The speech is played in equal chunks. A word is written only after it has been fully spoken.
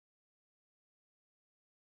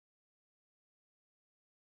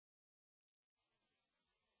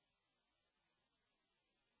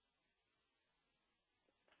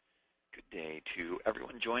day to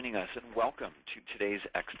everyone joining us, and welcome to today's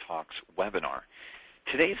X-Talks webinar.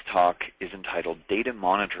 Today's talk is entitled Data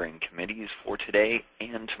Monitoring Committees for Today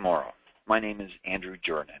and Tomorrow. My name is Andrew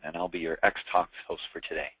Jordan, and I'll be your X-Talks host for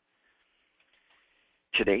today.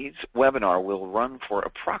 Today's webinar will run for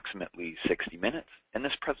approximately 60 minutes, and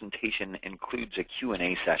this presentation includes a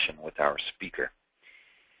Q&A session with our speaker.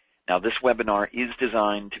 Now, this webinar is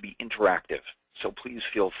designed to be interactive, so please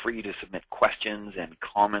feel free to submit questions and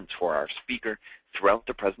comments for our speaker throughout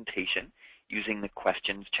the presentation using the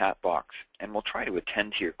questions chat box, and we'll try to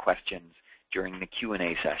attend to your questions during the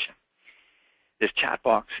Q&A session. This chat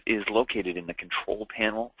box is located in the control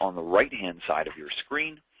panel on the right-hand side of your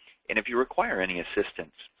screen, and if you require any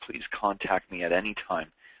assistance, please contact me at any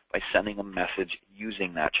time by sending a message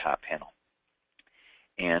using that chat panel.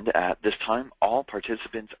 And at this time, all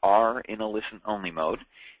participants are in a listen-only mode,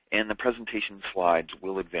 and the presentation slides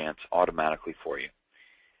will advance automatically for you.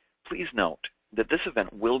 Please note that this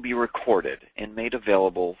event will be recorded and made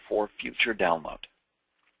available for future download.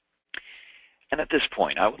 And at this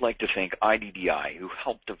point, I would like to thank IDDI, who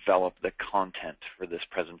helped develop the content for this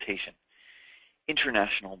presentation.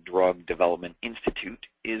 International Drug Development Institute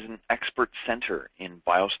is an expert center in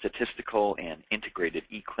biostatistical and integrated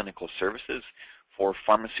e-clinical services for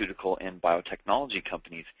pharmaceutical and biotechnology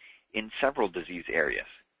companies in several disease areas,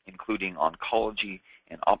 including oncology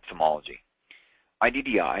and ophthalmology.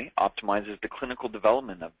 IDDI optimizes the clinical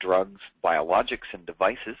development of drugs, biologics, and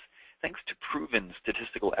devices thanks to proven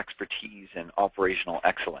statistical expertise and operational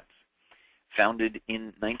excellence. Founded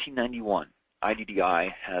in 1991,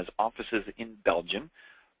 IDDI has offices in Belgium,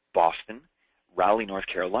 Boston, Raleigh, North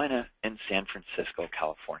Carolina, and San Francisco,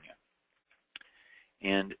 California.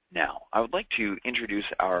 And now, I would like to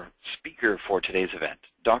introduce our speaker for today's event.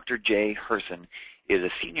 Dr. Jay Herson is a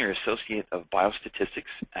Senior Associate of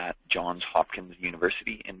Biostatistics at Johns Hopkins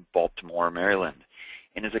University in Baltimore, Maryland,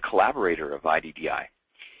 and is a collaborator of IDDI.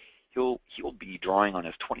 He'll be drawing on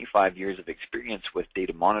his 25 years of experience with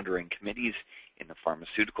data monitoring committees in the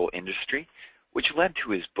pharmaceutical industry, which led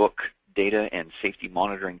to his book, Data and Safety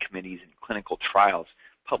Monitoring Committees in Clinical Trials,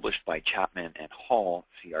 published by Chapman and Hall,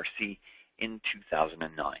 CRC, in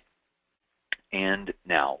 2009. And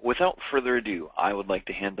now, without further ado, I would like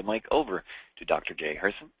to hand the mic over to Dr. Jay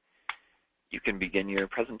Herson. You can begin your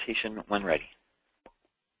presentation when ready.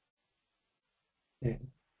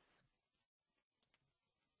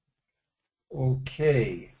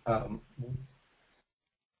 Okay.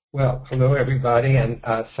 Well, hello everybody, and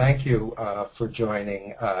thank you for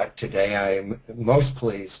joining today. I am most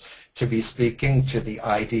pleased to be speaking to the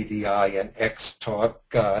IDDI and X-Talk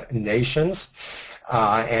nations.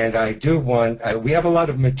 And I do want, we have a lot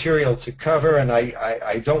of material to cover, and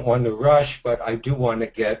I don't want to rush, but I do want to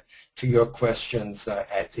get to your questions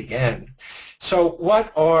at the end. So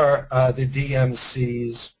what are the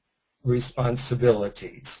DMC's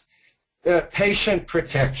responsibilities? Patient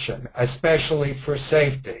protection, especially for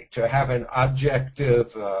safety, to have an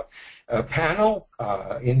objective panel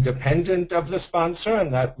independent of the sponsor,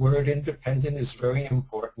 and that word independent is very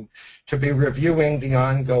important, to be reviewing the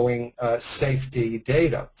ongoing safety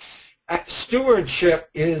data.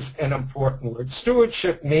 Stewardship is an important word.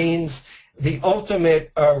 Stewardship means the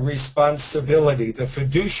ultimate responsibility, the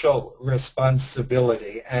fiducial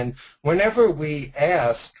responsibility. And whenever we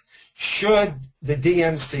ask, should the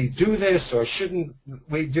DMC do this or shouldn't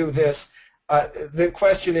we do this, the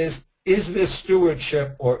question is this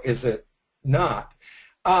stewardship or is it not?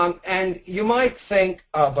 And you might think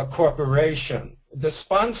of a corporation. The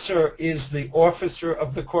sponsor is the officer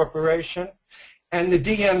of the corporation, and the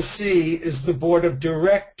DMC is the board of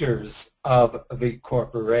directors of the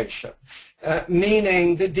corporation,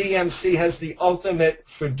 meaning the DMC has the ultimate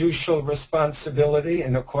fiducial responsibility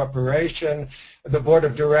in a corporation, the board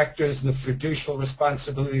of directors the fiducial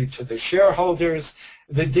responsibility to the shareholders,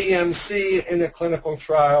 the DMC in a clinical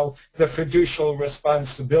trial the fiducial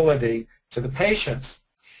responsibility to the patients.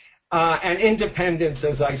 And independence,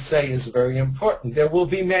 as I say, is very important. There will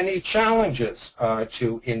be many challenges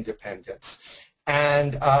to independence.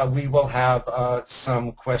 And we will have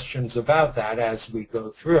some questions about that as we go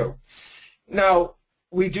through. Now,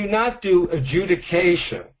 we do not do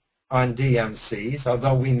adjudication on DMCs,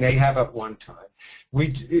 although we may have at one time.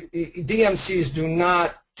 DMCs do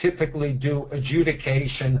not typically do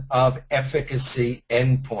adjudication of efficacy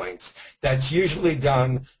endpoints. That's usually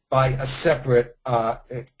done by a separate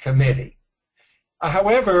committee.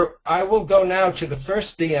 However, I will go now to the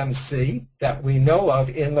first DMC that we know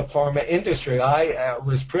of in the pharma industry. I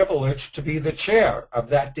was privileged to be the chair of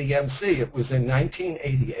that DMC. It was in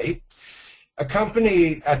 1988. A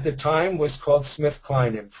company at the time was called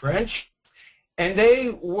SmithKline in French, And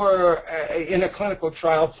they were in a clinical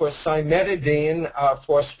trial for cimetidine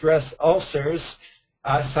for stress ulcers.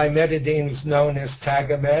 Cimetidine is known as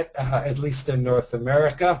Tagamet, at least in North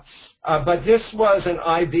America. But this was an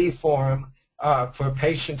IV form for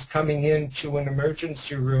patients coming into an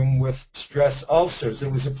emergency room with stress ulcers.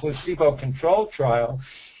 It was a placebo-controlled trial.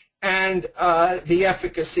 And the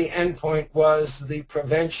efficacy endpoint was the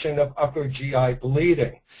prevention of upper GI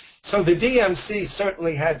bleeding. So the DMC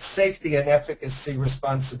certainly had safety and efficacy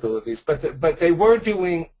responsibilities, but they were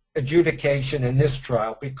doing adjudication in this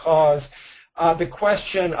trial because the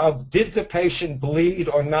question of did the patient bleed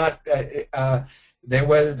or not,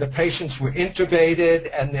 the patients were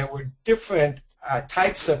intubated, and there were different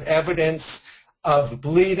types of evidence of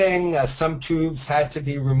bleeding. Some tubes had to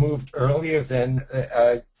be removed earlier than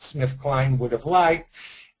SmithKline would have liked.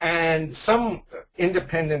 And some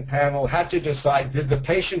independent panel had to decide, did the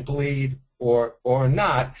patient bleed or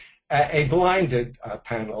not, a blinded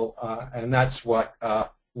panel, and that's what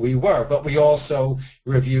we were. But we also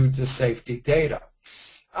reviewed the safety data.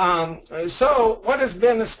 So what has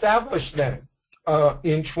been established then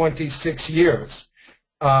in 26 years?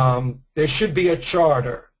 There should be a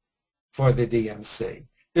charter for the DMC.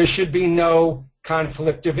 There should be no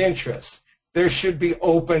conflict of interest. There should be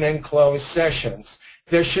open and closed sessions.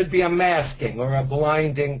 There should be a masking or a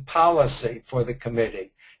blinding policy for the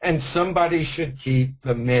committee, and somebody should keep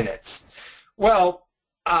the minutes. Well,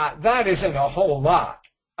 that isn't a whole lot.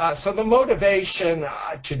 So the motivation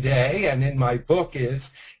today and in my book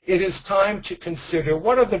is, it is time to consider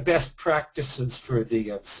what are the best practices for a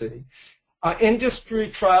DMC. Industry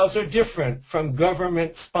trials are different from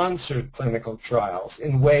government-sponsored clinical trials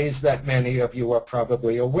in ways that many of you are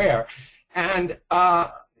probably aware. And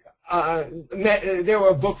there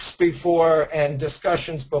were books before and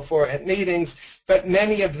discussions before at meetings, but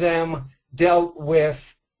many of them dealt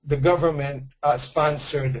with the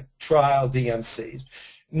government-sponsored trial DMCs.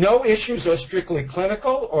 No issues are strictly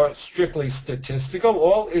clinical or strictly statistical.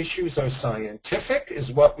 All issues are scientific,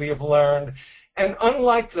 is what we have learned. And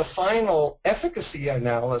unlike the final efficacy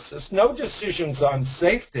analysis, no decisions on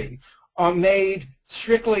safety are made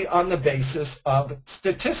strictly on the basis of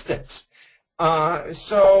statistics.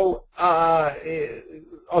 Although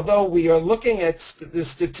we are looking at the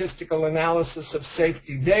statistical analysis of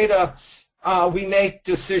safety data, we make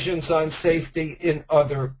decisions on safety in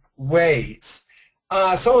other ways.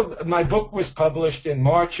 So my book was published in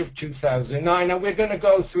March of 2009, and we're going to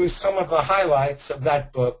go through some of the highlights of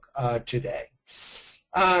that book today.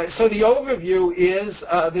 So the overview is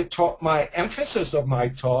my emphasis of my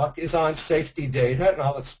talk is on safety data, and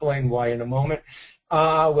I'll explain why in a moment.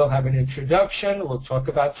 We'll have an introduction. We'll talk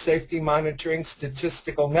about safety monitoring,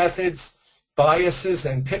 statistical methods, biases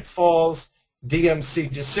and pitfalls, DMC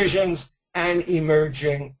decisions, and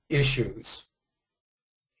emerging issues.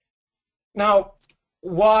 Now,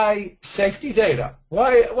 why safety data?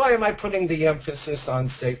 Why am I putting the emphasis on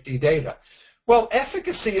safety data? Well,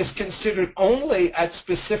 efficacy is considered only at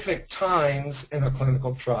specific times in a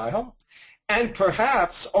clinical trial, and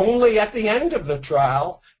perhaps only at the end of the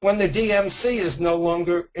trial when the DMC is no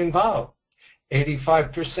longer involved.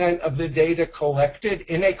 85% of the data collected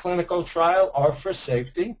in a clinical trial are for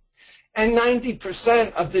safety, and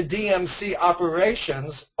 90% of the DMC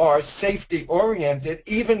operations are safety-oriented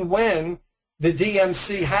even when the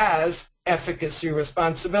DMC has efficacy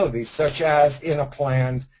responsibilities, such as in a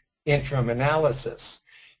planned interim analysis.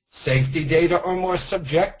 Safety data are more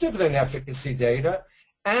subjective than efficacy data,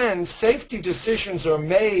 and safety decisions are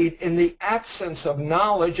made in the absence of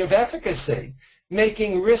knowledge of efficacy,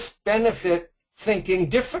 making risk-benefit thinking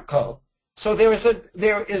difficult. So there is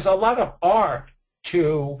a lot of art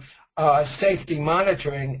to safety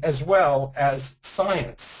monitoring as well as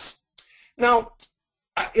science. Now,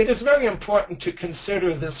 it is very important to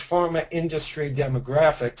consider this pharma industry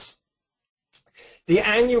demographics. The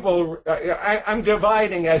annual, I'm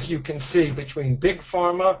dividing, as you can see, between big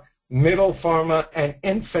pharma, middle pharma, and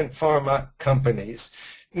infant pharma companies.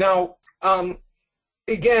 Now,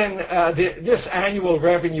 again, this annual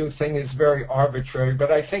revenue thing is very arbitrary,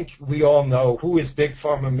 but I think we all know who is big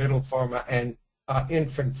pharma, middle pharma, and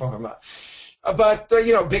infant pharma. But,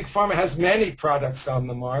 big pharma has many products on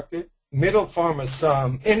the market. Middle pharma,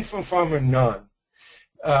 some. Infant pharma, none.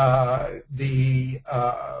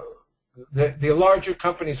 The larger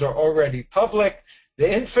companies are already public.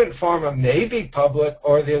 The infant pharma may be public,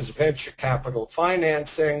 or there's venture capital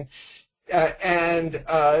financing.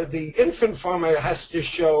 The infant pharma has to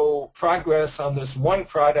show progress on this one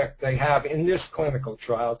product they have in this clinical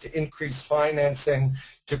trial to increase financing,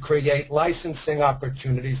 to create licensing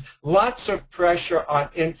opportunities. Lots of pressure on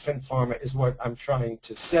infant pharma is what I'm trying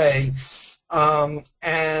to say. The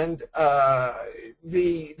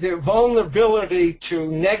vulnerability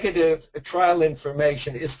to negative trial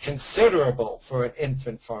information is considerable for an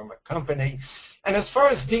infant pharma company. And as far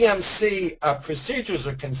as DMC procedures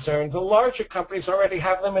are concerned, the larger companies already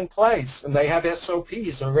have them in place, and they have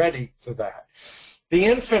SOPs already for that. The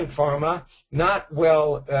infant pharma, not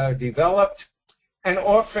well developed and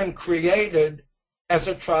often created as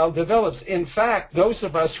a trial develops. In fact, those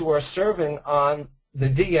of us who are serving on the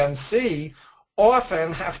DMC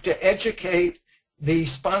often have to educate the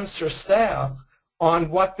sponsor staff on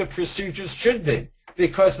what the procedures should be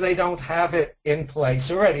because they don't have it in place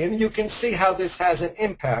already. And you can see how this has an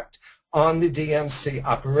impact on the DMC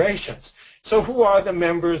operations. So who are the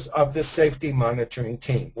members of the safety monitoring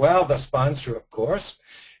team? Well, the sponsor, of course,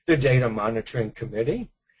 the data monitoring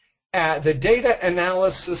committee, the data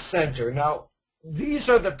analysis center. Now, these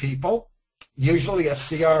are the people, usually a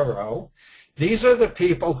CRO. These are the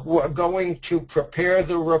people who are going to prepare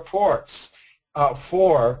the reports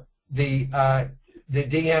for the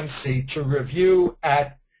DMC to review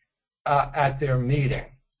at their meeting.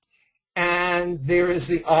 And there is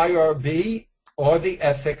the IRB or the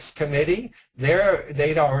ethics committee.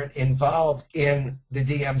 They aren't involved in the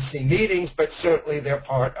DMC meetings, but certainly they're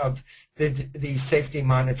part of the safety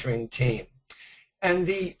monitoring team. And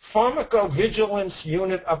the pharmacovigilance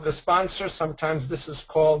unit of the sponsor, sometimes this is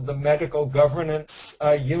called the medical governance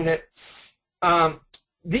unit.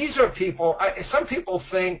 These are people, some people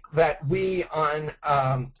think that we on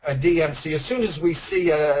a DMC, as soon as we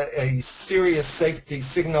see a serious safety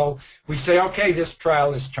signal, we say, okay, this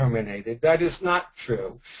trial is terminated. That is not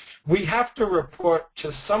true. We have to report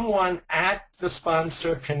to someone at the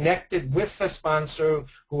sponsor, connected with the sponsor,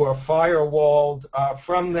 who are firewalled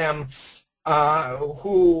from them,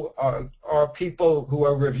 who are people who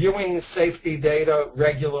are reviewing safety data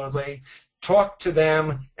regularly, talk to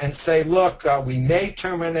them and say, look, we may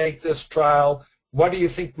terminate this trial. What do you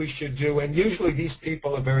think we should do? And usually these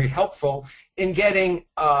people are very helpful in getting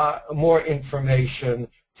more information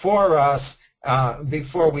for us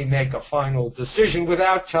before we make a final decision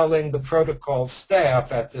without telling the protocol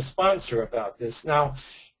staff at the sponsor about this. Now,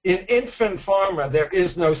 in infant pharma, there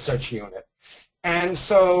is no such unit. And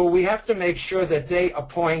so we have to make sure that they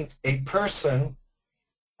appoint a person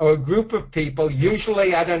or a group of people,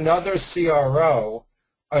 usually at another CRO,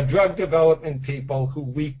 drug development people who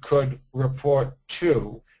we could report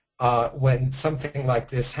to when something like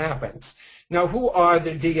this happens. Now, who are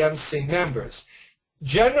the DMC members?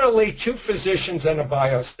 Generally, 2 physicians and a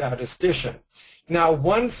biostatistician. Now,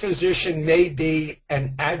 one physician may be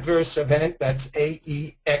an adverse event, that's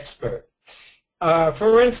AE expert.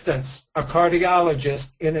 For instance, a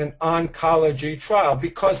cardiologist in an oncology trial,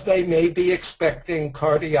 because they may be expecting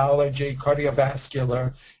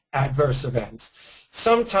cardiovascular adverse events.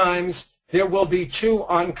 Sometimes there will be 2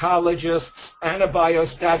 oncologists and a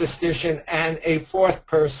biostatistician, and a 4th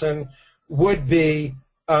person would be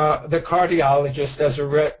the cardiologist as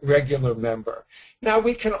a regular member. Now,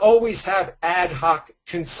 we can always have ad hoc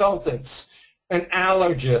consultants, an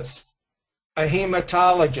allergist, a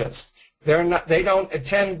hematologist. They don't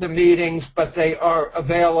attend the meetings, but they are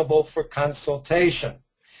available for consultation.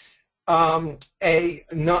 And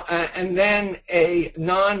then a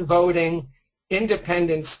non-voting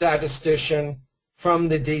independent statistician from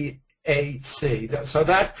the DAC. So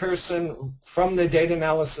that person from the Data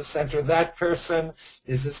Analysis Center, that person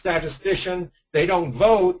is a statistician. They don't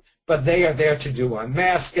vote, but they are there to do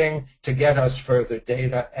unmasking, to get us further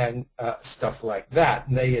data and stuff like that.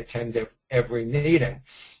 And they attend every meeting.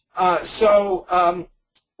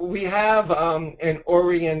 We have an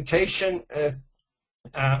orientation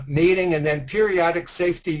meeting and then periodic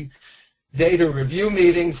safety data review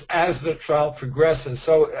meetings as the trial progresses.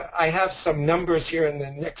 So I have some numbers here in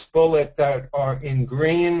the next bullet that are in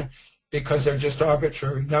green because they're just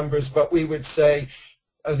arbitrary numbers, but we would say,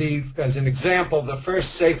 as an example, the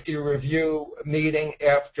first safety review meeting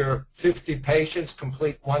after 50 patients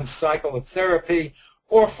complete 1 cycle of therapy,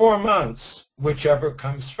 or 4 months, whichever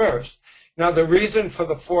comes first. Now, the reason for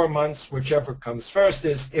the 4 months, whichever comes first,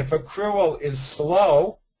 is if accrual is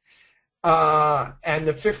slow and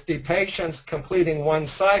the 50 patients completing 1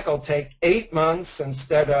 cycle take 8 months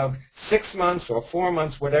instead of 6 months or 4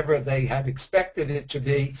 months, whatever they had expected it to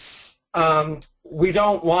be, we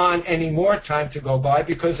don't want any more time to go by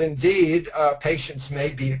because, indeed, patients may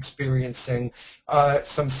be experiencing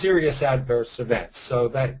some serious adverse events. So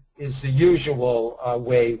that is the usual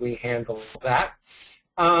way we handle that.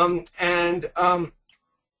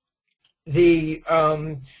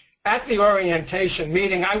 At the orientation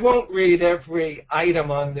meeting, I won't read every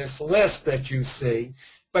item on this list that you see,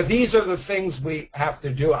 But these are the things we have to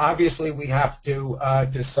do. Obviously, we have to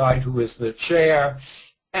decide who is the chair.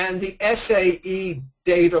 And the SAE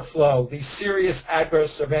data flow, the serious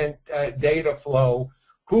adverse event data flow,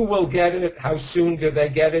 who will get it? How soon do they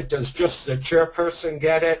get it? Does just the chairperson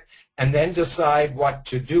get it? And then decide what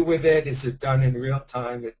to do with it. Is it done in real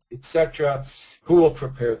time, etc.? Who will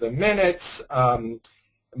prepare the minutes? And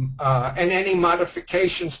any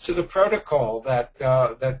modifications to the protocol that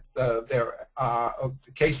their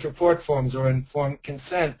case report forms or informed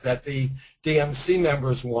consent that the DMC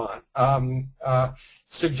members want.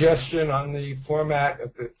 Suggestion on the format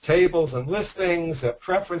of the tables and listings,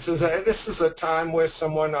 preferences. This is a time where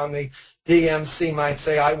someone on the DMC might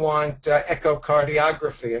say, I want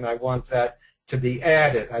echocardiography and I want that to be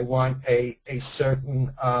added. I want a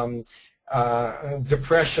certain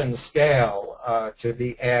depression scale to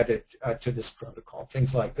be added to this protocol,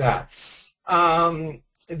 things like that.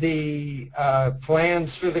 The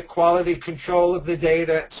plans for the quality control of the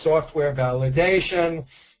data, software validation.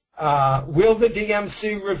 Will the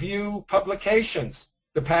DMC review publications,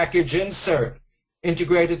 the package insert,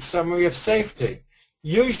 integrated summary of safety?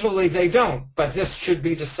 Usually they don't, but this should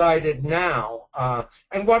be decided now.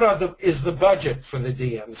 And what is the budget for the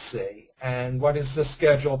DMC? And what is the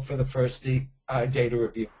schedule for the first data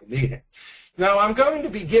review meeting? Now, I'm going to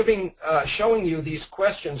be showing you these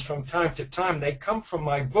questions from time to time. They come from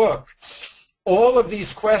my book. All of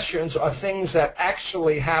these questions are things that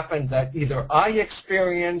actually happened that either I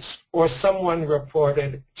experienced or someone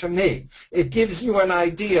reported to me. It gives you an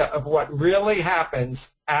idea of what really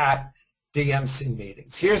happens at DMC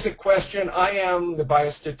meetings. Here's a question. I am the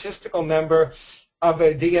biostatistical member of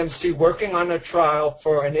a DMC working on a trial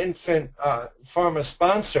for an infant pharma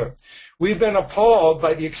sponsor. We've been appalled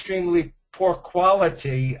by the extremely poor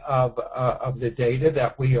quality of the data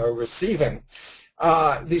that we are receiving.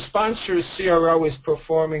 The sponsor's CRO is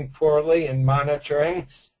performing poorly in monitoring.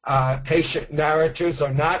 Patient narratives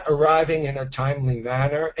are not arriving in a timely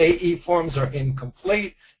manner. AE forms are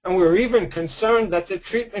incomplete. And we're even concerned that the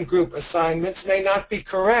treatment group assignments may not be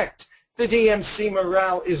correct. The DMC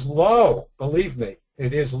morale is low. Believe me,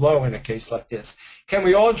 it is low in a case like this. Can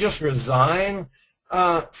we all just resign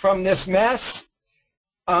from this mess?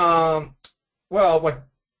 Well,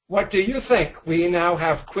 what do you think? We now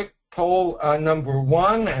have quick poll number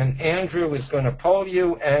 1, and Andrew is going to poll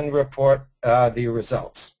you and report the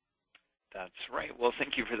results. That's right. Well,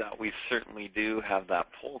 thank you for that. We certainly do have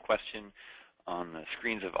that poll question on the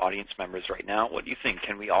screens of audience members right now. What do you think?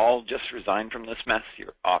 Can we all just resign from this mess?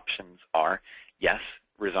 Your options are yes,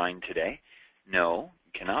 resign today. No,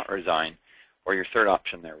 you cannot resign. Or your third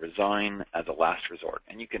option there, resign as a last resort.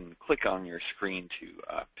 And you can click on your screen to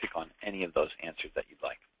pick on any of those answers that you'd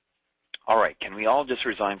like. All right, can we all just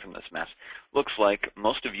resign from this mess? Looks like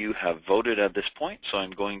most of you have voted at this point, so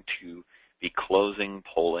I'm going to be closing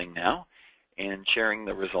polling now and sharing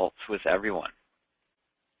the results with everyone.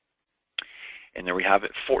 And there we have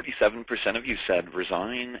it. 47% of you said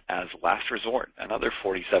resign as last resort. Another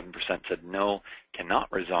 47% said no, cannot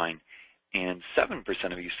resign. And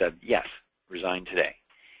 7% of you said yes, resign today.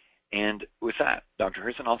 And with that, Dr.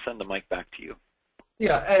 Herzen, I'll send the mic back to you.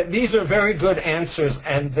 Yeah, these are very good answers,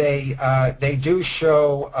 and they do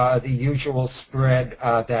show the usual spread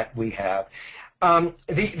that we have.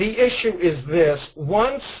 The issue is this.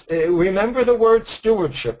 Once, remember the word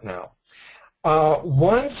stewardship now.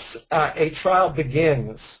 Once a trial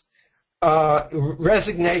begins,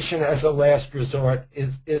 resignation as a last resort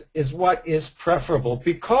is what is preferable,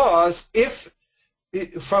 because if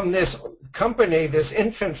from this company, this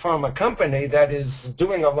infant pharma company that is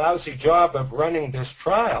doing a lousy job of running this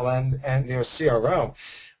trial and their CRO,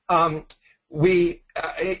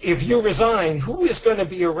 if you resign, who is going to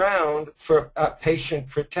be around for patient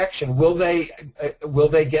protection? Will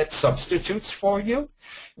they get substitutes for you?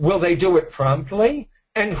 Will they do it promptly?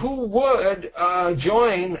 And who would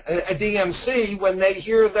join a DMC when they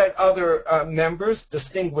hear that other members,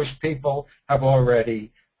 distinguished people, have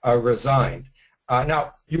already resigned?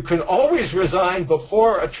 Now, you can always resign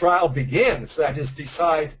before a trial begins, that is,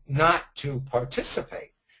 decide not to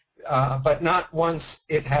participate, but not once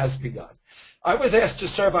it has begun. I was asked to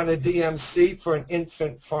serve on a DMC for an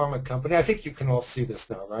infant pharma company. I think you can all see this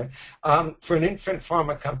now, right? For an infant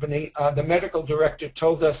pharma company, the medical director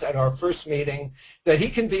told us at our first meeting that he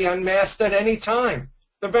can be unmasked at any time.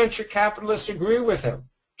 The venture capitalists agree with him.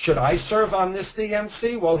 Should I serve on this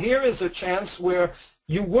DMC? Well, here is a chance where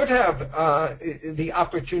you would have the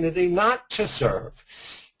opportunity not to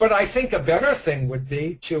serve. But I think a better thing would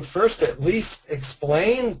be to first at least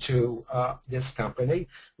explain to this company,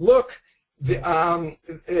 look,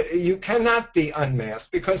 You cannot be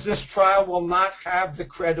unmasked because this trial will not have the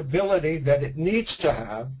credibility that it needs to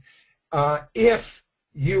have if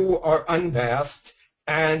you are unmasked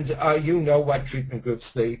and you know what treatment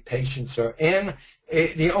groups the patients are in.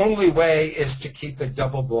 The only way is to keep it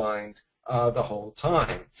double-blind the whole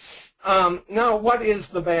time. Now, what is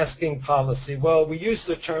the masking policy? Well, we use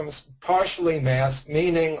the terms partially masked,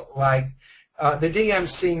 meaning like the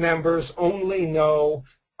DMC members only know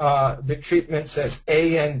the treatments as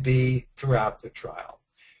A and B throughout the trial.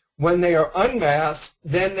 When they are unmasked,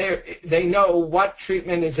 then they know what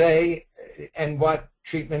treatment is A and what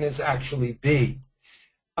treatment is actually B.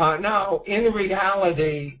 Now, in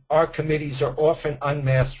reality, our committees are often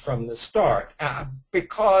unmasked from the start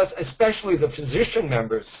because, especially the physician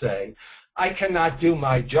members say, I cannot do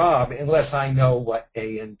my job unless I know what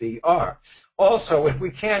A and B are. Also, if we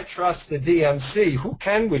can't trust the DMC, who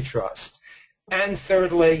can we trust? And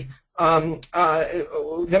thirdly,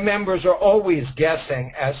 the members are always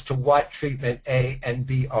guessing as to what treatment A and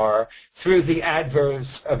B are through the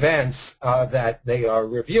adverse events that they are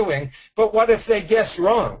reviewing. But what if they guess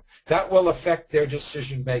wrong? That will affect their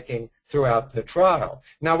decision-making throughout the trial.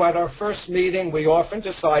 Now, at our first meeting, we often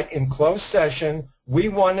decide in closed session, we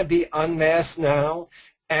want to be unmasked now,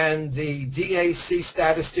 and the DAC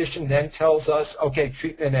statistician then tells us, okay,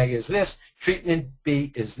 treatment A is this, treatment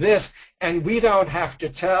B is this, and we don't have to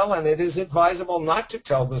tell, and it is advisable not to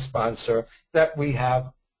tell the sponsor that we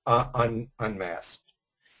have unmasked.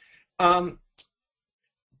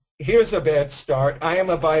 Here's a bad start. I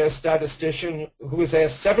am a biostatistician who was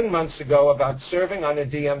asked 7 months ago about serving on a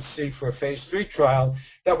DMC for a phase 3 trial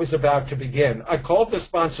that was about to begin. I called the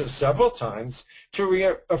sponsor several times to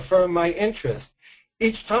reaffirm my interest.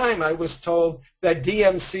 Each time I was told that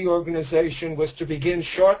DMC organization was to begin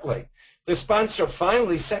shortly. The sponsor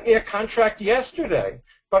finally sent me a contract yesterday,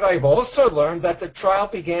 but I've also learned that the trial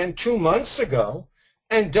began 2 months ago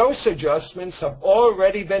and dose adjustments have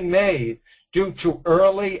already been made due to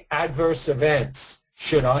early adverse events.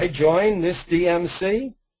 Should I join this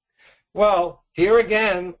DMC? Well, here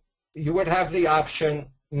again, you would have the option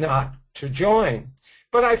not to join.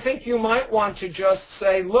 But I think you might want to just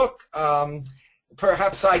say, look,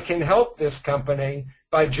 perhaps I can help this company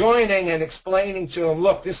by joining and explaining to them,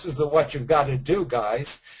 look, this is what you've got to do,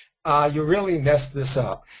 guys. You really messed this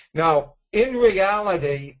up. Now, in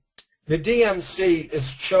reality, the DMC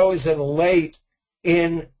is chosen late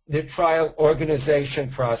in the trial organization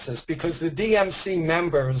process because the DMC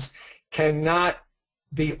members cannot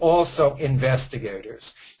be also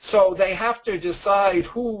investigators. So they have to decide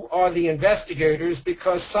who are the investigators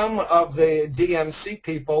because some of the DMC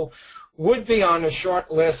people would be on a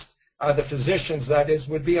short list, the physicians that is,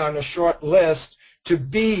 would be on a short list to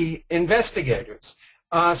be investigators.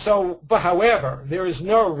 However, there is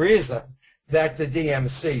no reason that the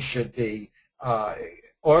DMC should be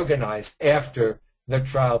organized after the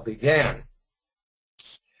trial began.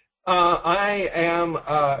 I am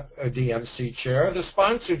a DMC chair. The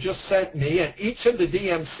sponsor just sent me and each of the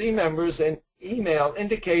DMC members an email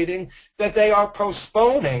indicating that they are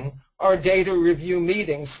postponing our data review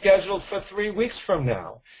meeting scheduled for 3 weeks from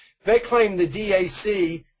now. They claim the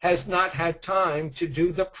DAC has not had time to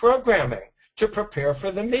do the programming to prepare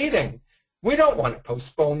for the meeting. We don't want to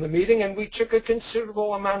postpone the meeting, and we took a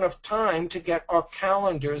considerable amount of time to get our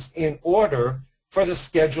calendars in order for the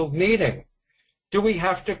scheduled meeting. Do we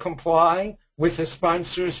have to comply with the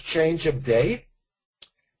sponsor's change of date?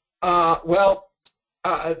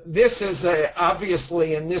 This is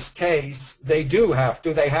obviously in this case, they do have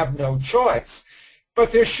to. They have no choice.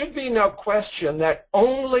 But there should be no question that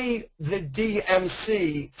only the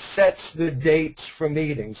DMC sets the dates for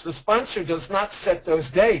meetings. The sponsor does not set those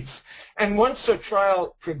dates. And once a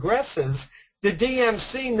trial progresses, the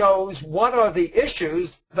DMC knows what are the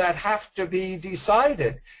issues that have to be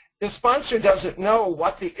decided. The sponsor doesn't know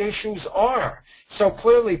what the issues are. So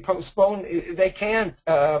clearly they can't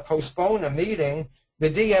postpone a meeting. The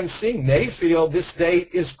DMC may feel this date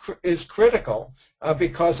is critical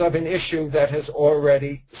because of an issue that has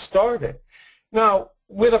already started. Now,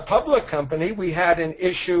 with a public company, we had an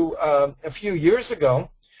issue a few years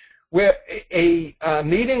ago where a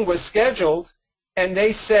meeting was scheduled and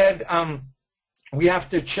they said, we have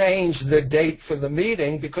to change the date for the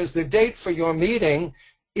meeting because the date for your meeting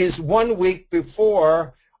is 1 week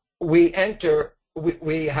before we enter,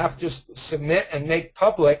 we have to submit and make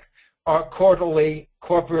public our quarterly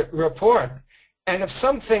corporate report. And if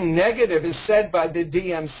something negative is said by the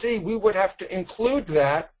DMC, we would have to include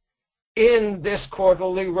that in this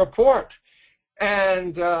quarterly report.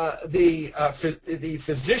 And the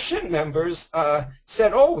physician members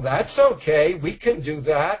said, oh, that's okay, we can do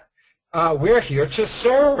that. We're here to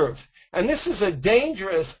serve. And this is a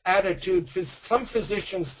dangerous attitude. Some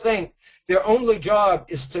physicians think their only job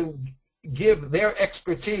is to give their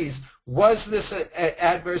expertise. Was this an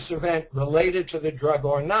adverse event related to the drug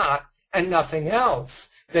or not, and nothing else?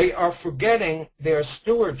 They are forgetting their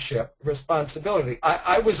stewardship responsibility.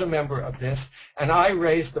 I was a member of this, and I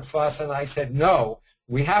raised the fuss, and I said, no,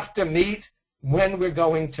 we have to meet when we're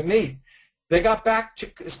going to meet. The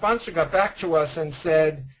sponsor got back to us and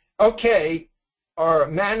said, okay, our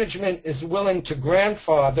management is willing to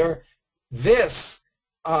grandfather this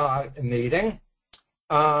meeting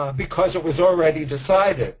because it was already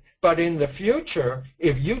decided. But in the future,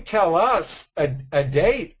 if you tell us a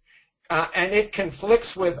date and it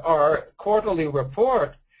conflicts with our quarterly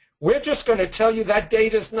report, we're just going to tell you that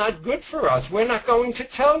date is not good for us. We're not going to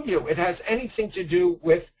tell you it has anything to do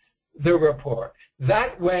with the report.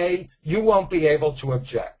 That way, you won't be able to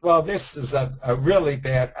object. Well, this is a really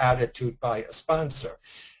bad attitude by a sponsor.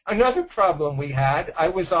 Another problem we had, I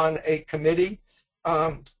was on a committee,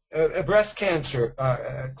 a breast cancer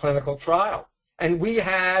clinical trial, and we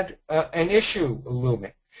had an issue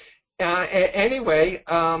looming. Anyway,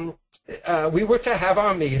 we were to have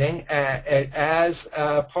our meeting as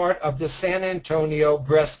part of the San Antonio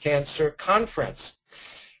Breast Cancer Conference.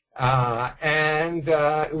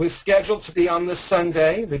 It was scheduled to be on the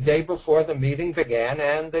Sunday, the day before the meeting began,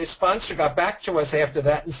 and the sponsor got back to us after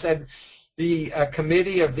that and said, the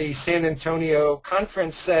committee of the San Antonio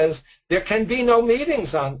conference says there can be no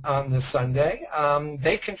meetings on the Sunday.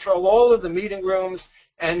 They control all of the meeting rooms,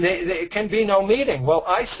 and there can be no meeting. Well,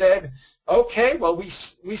 I said, okay, well, we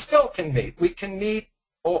still can meet. We can meet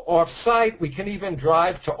off-site. We can even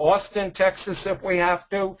drive to Austin, Texas if we have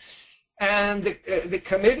to. And the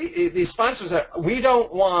committee, the sponsors said, we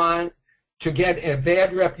don't want to get a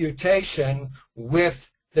bad reputation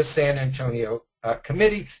with the San Antonio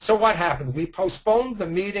committee. So what happened? We postponed the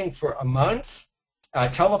meeting for a month,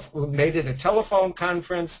 made it a telephone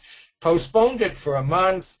conference, postponed it for a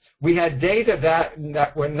month. We had data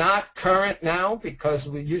that were not current now because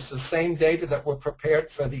we used the same data that were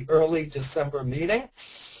prepared for the early December meeting.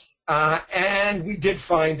 And we did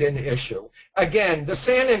find an issue. Again, the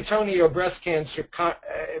San Antonio breast cancer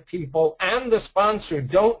people and the sponsor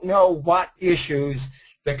don't know what issues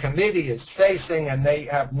the committee is facing, and they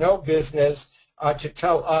have no business to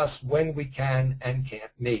tell us when we can and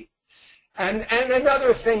can't meet. And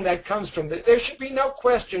another thing that comes from there should be no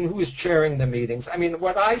question who is chairing the meetings. I mean,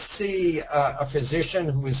 when I see a physician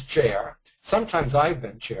who is chair, sometimes I've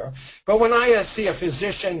been chair, but when I see a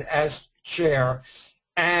physician as chair,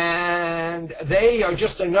 and they are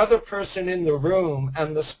just another person in the room,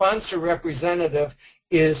 and the sponsor representative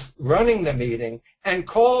is running the meeting and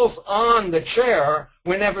calls on the chair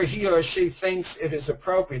whenever he or she thinks it is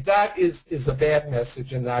appropriate. That is a bad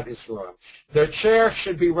message, and that is wrong. The chair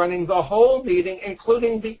should be running the whole meeting,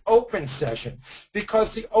 including the open session,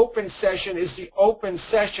 because the open session is the open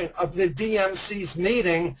session of the DMC's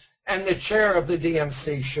meeting, and the chair of the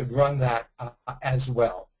DMC should run that as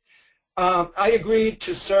well. I agreed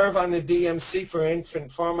to serve on the DMC for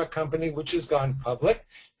Infant Pharma Company, which has gone public.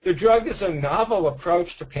 The drug is a novel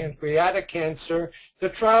approach to pancreatic cancer. The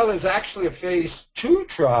trial is actually a phase 2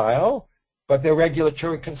 trial, but the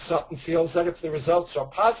regulatory consultant feels that if the results are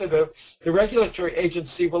positive, the regulatory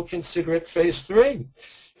agency will consider it phase 3.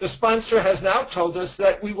 The sponsor has now told us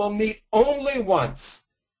that we will meet only once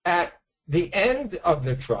at the end of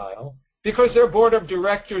the trial because their board of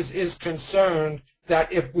directors is concerned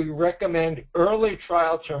that if we recommend early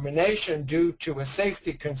trial termination due to a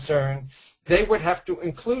safety concern, they would have to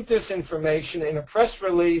include this information in a press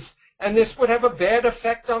release, and this would have a bad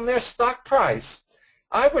effect on their stock price.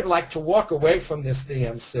 I would like to walk away from this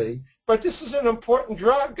DMC, but this is an important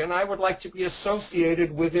drug, and I would like to be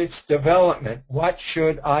associated with its development. What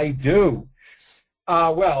should I do?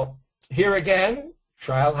 Well, here again,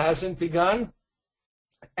 trial hasn't begun,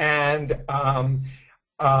 and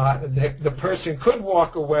the person could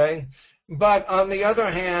walk away, but on the other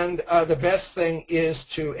hand, the best thing is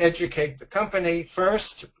to educate the company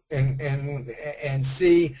first and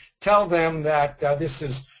tell them that this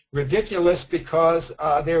is ridiculous because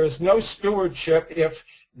there is no stewardship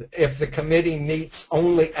if the committee meets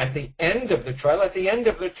only at the end of the trial. At the end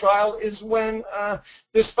of the trial is when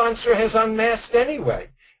the sponsor has unmasked anyway.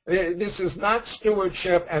 This is not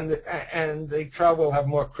stewardship, and the trial will have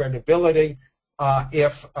more credibility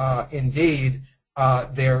if indeed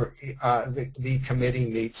the committee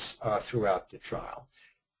meets throughout the trial.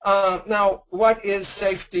 Now, what is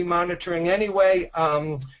safety monitoring anyway?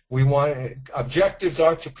 Objectives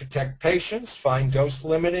are to protect patients, find dose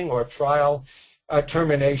limiting or trial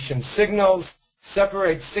termination signals,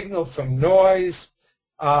 separate signal from noise,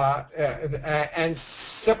 and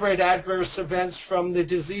separate adverse events from the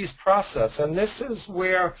disease process. And this is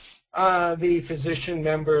where the physician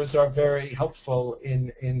members are very helpful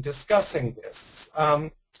in discussing this.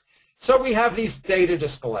 So we have these data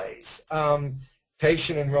displays,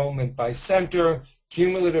 patient enrollment by center,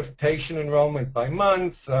 cumulative patient enrollment by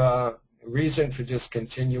month, reason for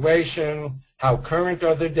discontinuation, how current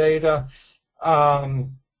are the data,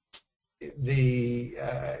 the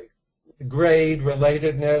grade,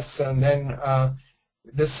 relatedness, and then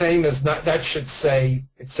the same as not, that should say,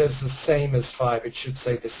 it says the same as 5, it should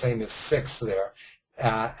say the same as 6 there.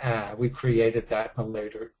 We created that in a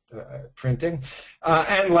later printing.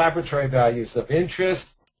 And laboratory values of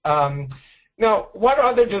interest. Now, what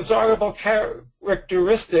are the desirable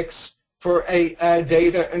characteristics for a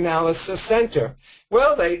data analysis center?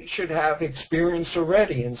 Well, they should have experience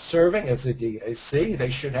already in serving as a DAC. They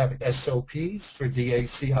should have SOPs for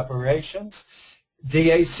DAC operations,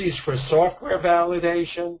 DACs for software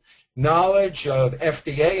validation, knowledge of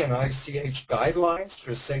FDA and ICH guidelines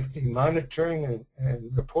for safety monitoring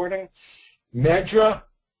and reporting, MEDRA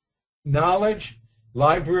knowledge,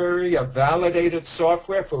 library of validated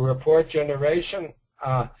software for report generation,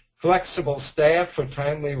 flexible staff for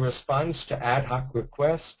timely response to ad hoc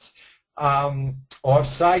requests,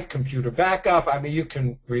 off-site computer backup. I mean, you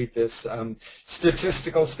can read this.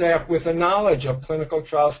 Statistical staff with a knowledge of clinical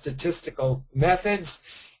trial statistical methods,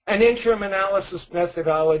 an interim analysis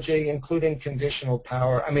methodology, including conditional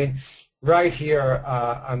power. I mean, right here,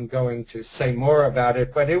 I'm going to say more about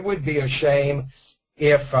it, but it would be a shame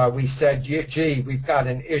if we said, gee, we've got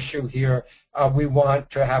an issue here, we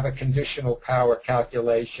want to have a conditional power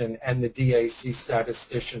calculation, and the DAC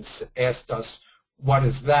statisticians asked us, what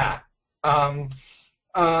is that?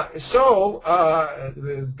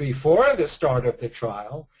 Before the start of the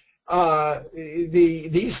trial, the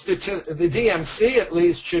DMC at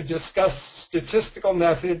least should discuss statistical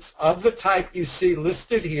methods of the type you see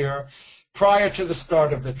listed here prior to the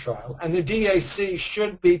start of the trial. And the DAC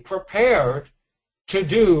should be prepared to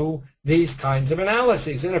do these kinds of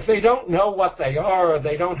analyses. And if they don't know what they are or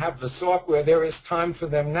they don't have the software, there is time for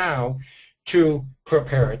them now to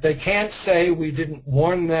prepare it. They can't say we didn't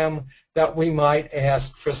warn them that we might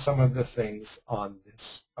ask for some of the things on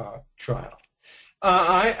this trial.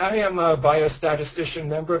 I am a biostatistician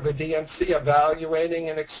member of a DMC evaluating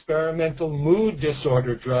an experimental mood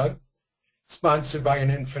disorder drug sponsored by an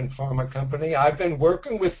infant pharma company. I've been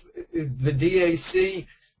working with the DAC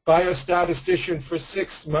biostatistician for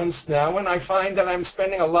 6 months now, and I find that I'm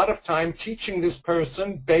spending a lot of time teaching this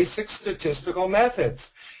person basic statistical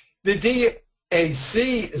methods. The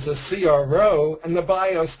DAC is a CRO, and the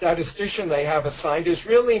biostatistician they have assigned is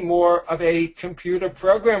really more of a computer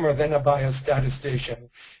programmer than a biostatistician.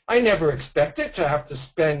 I never expected to have to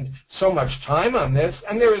spend so much time on this,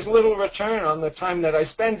 and there is little return on the time that I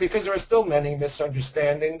spend because there are still many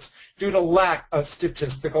misunderstandings due to lack of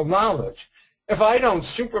statistical knowledge. If I don't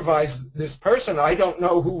supervise this person, I don't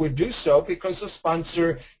know who would do so because the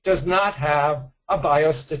sponsor does not have a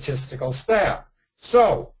biostatistical staff.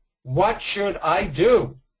 So, what should I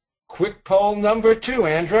do? Quick poll number 2,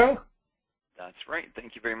 Andrew. That's right.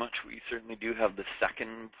 Thank you very much. We certainly do have the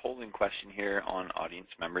second polling question here on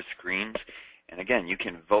audience member screens. And again, you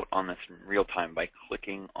can vote on this in real time by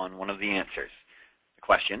clicking on one of the answers. The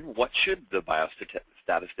question, what should the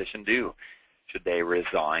biostatistician do? Should they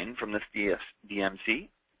resign from this DMC,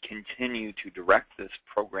 continue to direct this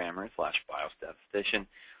programmer/biostatistician,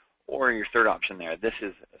 or your third option there, this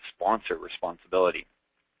is a sponsor responsibility.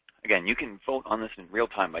 Again, you can vote on this in real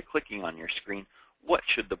time by clicking on your screen, what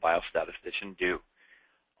should the biostatistician do?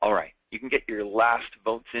 All right, you can get your last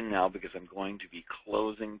votes in now because I'm going to be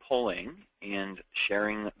closing polling and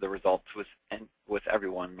sharing the results with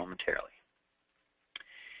everyone momentarily.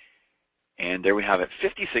 And there we have it.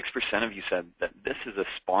 56% of you said that this is a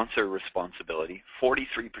sponsor responsibility.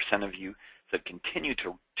 43% of you said continue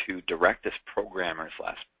to direct this programmer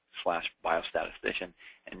slash biostatistician.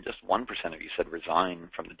 And just 1% of you said resign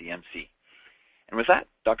from the DMC. And with that,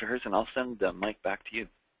 Dr. Herzen, I'll send the mic back to you.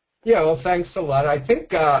 Yeah, well, thanks a lot. I think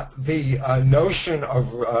the notion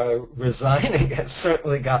of resigning has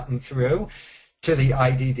certainly gotten through to the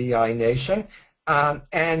IDDI nation. But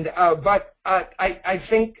I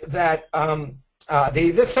think that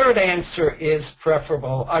the third answer is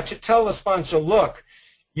preferable, to tell the sponsor, look,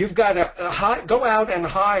 You've got to go out and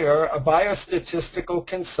hire a biostatistical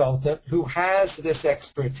consultant who has this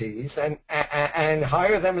expertise and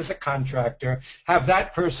hire them as a contractor. Have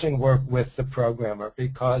that person work with the programmer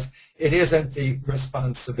because it isn't the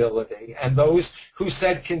responsibility. And those who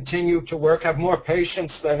said continue to work have more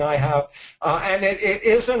patience than I have. And it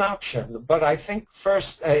is an option. But I think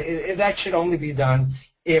first that should only be done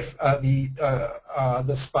if the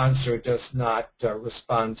sponsor does not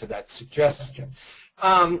respond to that suggestion.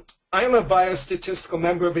 I am a biostatistical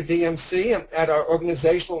member of a DMC, and at our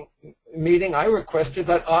organizational meeting, I requested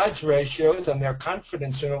that odds ratios and their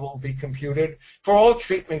confidence interval be computed for all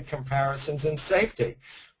treatment comparisons and safety.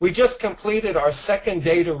 We just completed our second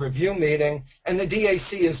data review meeting, and the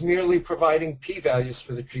DAC is merely providing p-values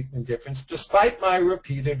for the treatment difference, despite my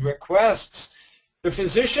repeated requests. The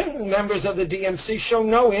physician and members of the DMC show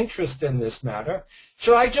no interest in this matter.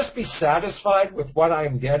 Should I just be satisfied with what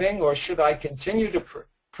I'm getting, or should I continue to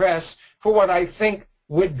press for what I think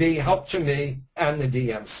would be help to me and the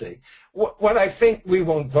DMC? What I think, we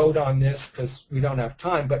won't vote on this because we don't have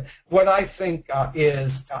time, but what I think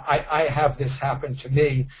is, I have this happen to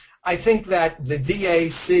me. I think that the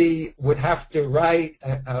DAC would have to write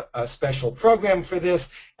a special program for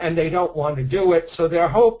this, and they don't want to do it. So they're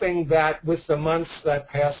hoping that with the months that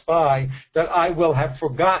pass by, that I will have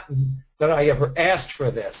forgotten that I ever asked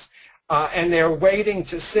for this. And they're waiting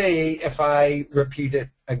to see if I repeat it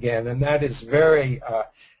again. And that is very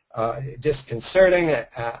disconcerting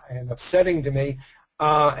and upsetting to me.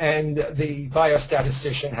 And the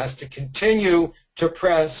biostatistician has to continue to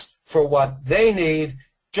press for what they need,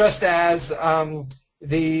 just as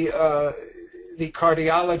the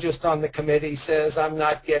cardiologist on the committee says, I'm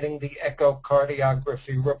not getting the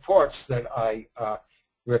echocardiography reports that I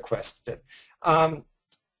requested. I'm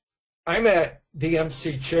a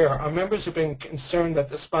DMC chair. Our members have been concerned that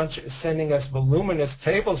the sponsor is sending us voluminous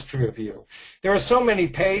tables to review. There are so many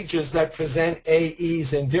pages that present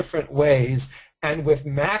AEs in different ways and with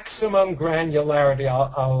maximum granularity.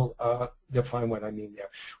 I'll define what I mean there.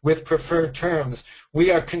 With preferred terms, we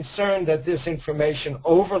are concerned that this information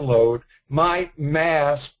overload might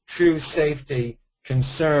mask true safety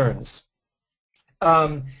concerns.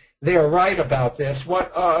 They are right about this.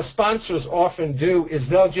 What sponsors often do is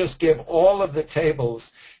they'll just give all of the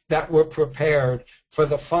tables that were prepared for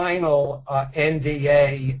the final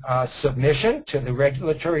NDA submission to the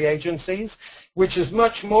regulatory agencies, which is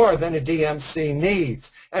much more than a DMC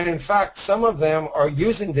needs. And in fact, some of them are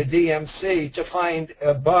using the DMC to find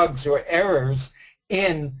bugs or errors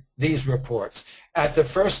in these reports. At the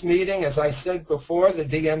first meeting, as I said before, the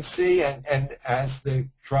DMC, and as the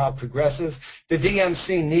trial progresses, the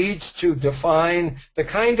DMC needs to define the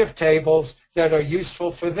kind of tables that are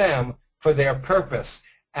useful for them, for their purpose,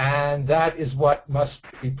 and that is what must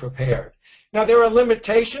be prepared. Now, there are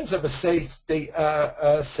limitations of a safety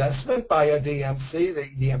assessment by a DMC. The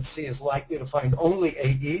DMC is likely to find only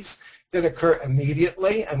AEs that occur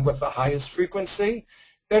immediately and with the highest frequency.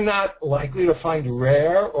 They're not likely to find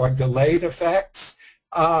rare or delayed effects.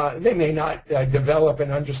 They may not develop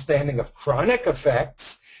an understanding of chronic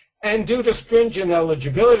effects. And due to stringent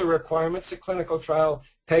eligibility requirements, the clinical trial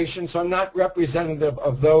patients are not representative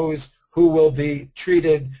of those who will be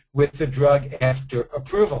treated with the drug after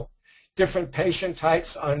approval. Different patient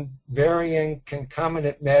types on varying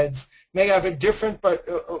concomitant meds may have a different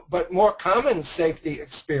but more common safety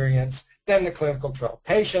experience than the clinical trial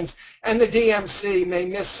patients, and the DMC may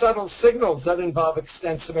miss subtle signals that involve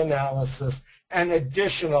extensive analysis and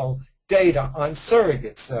additional data on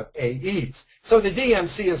surrogates of AEs. So the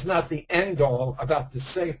DMC is not the end-all about the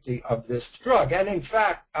safety of this drug. And in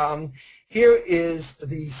fact, here is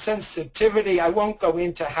the sensitivity. I won't go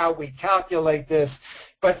into how we calculate this,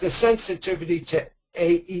 but the sensitivity to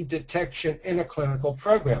AE detection in a clinical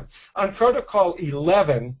program. On protocol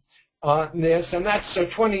 11, on this, and that's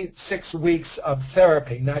 26 weeks of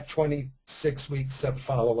therapy, not 26 weeks of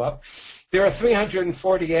follow-up. There are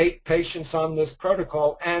 348 patients on this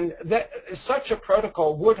protocol, and such a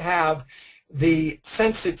protocol would have the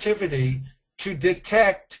sensitivity to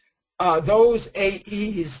detect those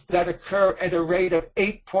AEs that occur at a rate of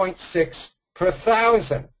 8.6 per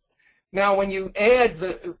 1,000. Now, when you add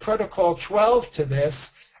the protocol 12 to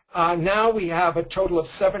this, now we have a total of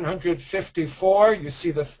 754. You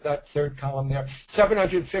see that third column there.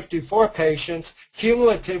 754 patients.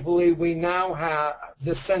 Cumulatively, we now have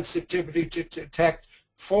the sensitivity to detect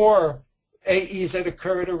 4 AEs that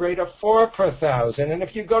occur at a rate of 4 per 1,000. And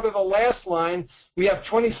if you go to the last line, we have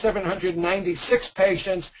 2,796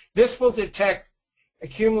 patients. This will detect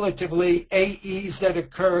cumulatively AEs that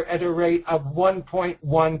occur at a rate of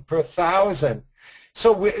 1.1 per 1,000.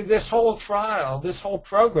 So this whole trial, this whole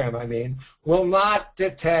program, will not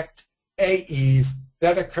detect AEs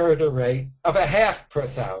that occur at a rate of 0.5 per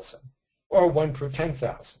 1,000 or 1 per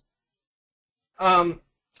 10,000.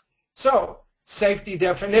 So safety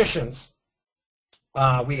definitions.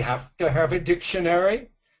 We have to have a dictionary,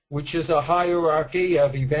 which is a hierarchy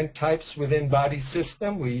of event types within body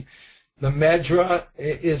system. The MEDRA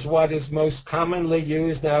is what is most commonly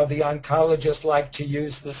used. Now, the oncologists like to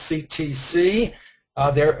use the CTC,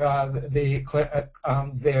 their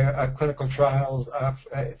clinical trials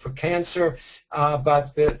for cancer,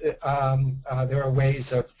 but there are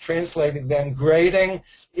ways of translating them. Grading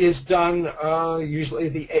is done usually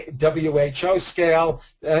the WHO scale.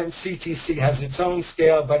 CTC has its own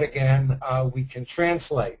scale, but again, we can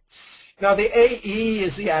translate. Now, the AE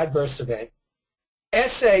is the adverse event.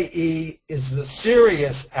 SAE is the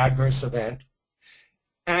serious adverse event.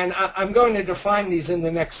 And I'm going to define these in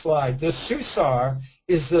the next slide. The SUSAR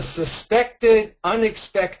is the suspected,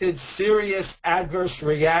 unexpected, serious adverse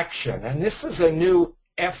reaction. And this is a new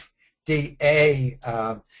FDA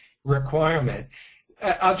requirement.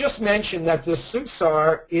 I'll just mention that the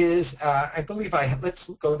SUSAR is, I believe let's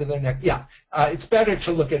go to the next. Yeah, it's better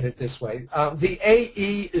to look at it this way. The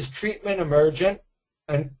AE is treatment emergent,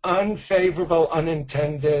 an unfavorable,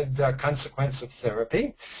 unintended consequence of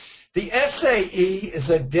therapy. The SAE is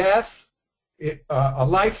a death, a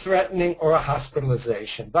life-threatening, or a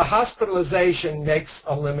hospitalization. The hospitalization makes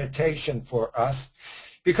a limitation for us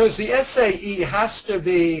because the SAE has to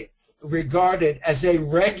be regarded as a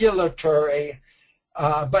regulatory,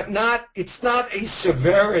 but it's not a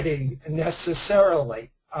severity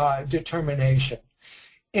necessarily determination.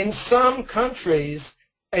 In some countries,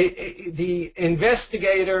 the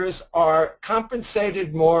investigators are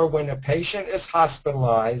compensated more when a patient is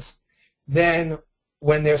hospitalized than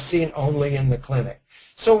when they're seen only in the clinic.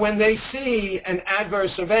 So when they see an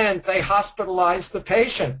adverse event, they hospitalize the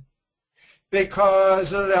patient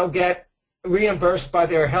because they'll get reimbursed by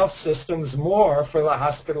their health systems more for the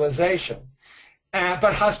hospitalization.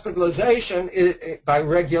 But hospitalization, by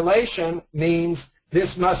regulation, means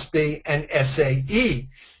this must be an SAE.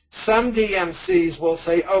 Some DMCs will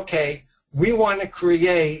say, okay, we want to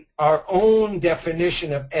create our own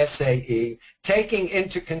definition of SAE, taking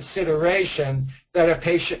into consideration that a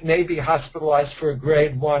patient may be hospitalized for a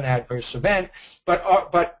grade 1 adverse event,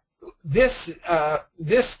 but this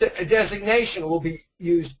designation will be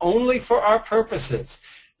used only for our purposes.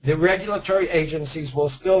 The regulatory agencies will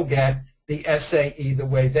still get the SAE the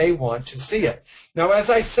way they want to see it. Now, as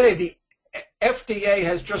I say, the FDA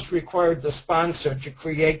has just required the sponsor to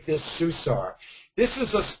create this SUSAR. This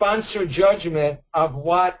is a sponsor judgment of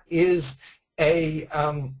what is a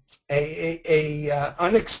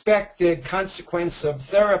unexpected consequence of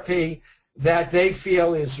therapy that they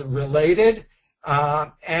feel is related.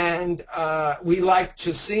 And we like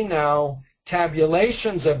to see now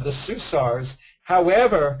tabulations of the SUSARs.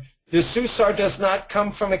 However, the SUSAR does not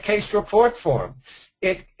come from a case report form.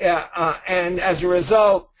 And as a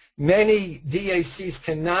result, many DACs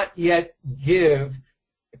cannot yet give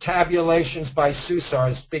tabulations by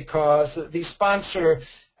SUSARs because the sponsor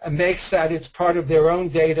makes that it's part of their own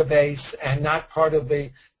database and not part of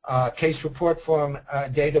the case report form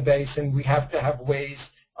database, and we have to have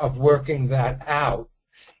ways of working that out.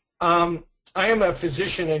 I am a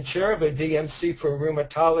physician and chair of a DMC for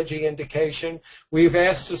rheumatology indication. We've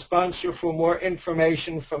asked the sponsor for more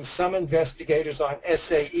information from some investigators on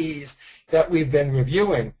SAEs that we've been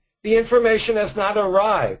reviewing. The information has not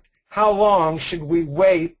arrived. How long should we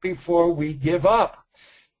wait before we give up?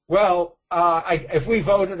 Well, if we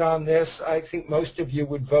voted on this, I think most of you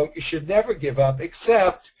would vote you should never give up,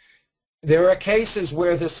 except there are cases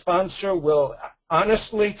where the sponsor will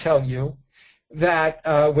honestly tell you that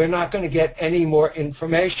we're not going to get any more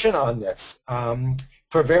information on this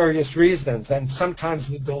for various reasons. And sometimes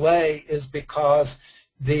the delay is because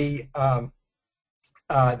the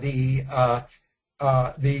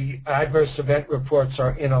adverse event reports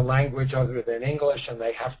are in a language other than English, and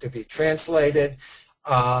they have to be translated.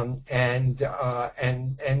 And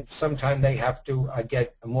sometimes they have to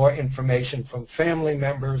get more information from family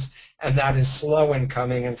members, and that is slow in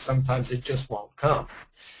coming, and sometimes it just won't come.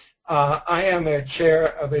 I am a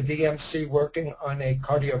chair of a DMC working on a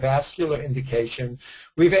cardiovascular indication.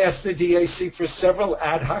 We've asked the DAC for several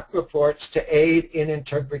ad hoc reports to aid in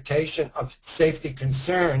interpretation of safety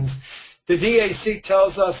concerns. The DAC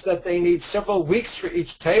tells us that they need several weeks for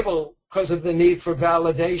each table because of the need for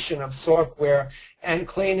validation of software and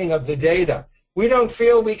cleaning of the data. We don't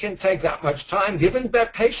feel we can take that much time given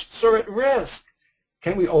that patients are at risk.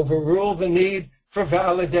 Can we overrule the need for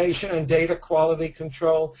validation and data quality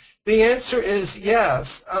control? The answer is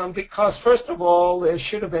yes, because first of all, there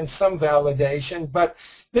should have been some validation, but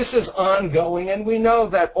this is ongoing, and we know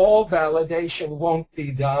that all validation won't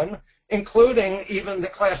be done, including even the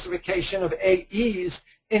classification of AEs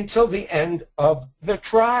until the end of the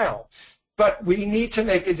trial. But we need to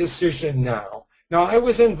make a decision now. Now, I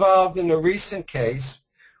was involved in a recent case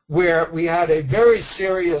where we had a very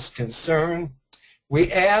serious concern.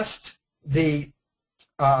 We asked the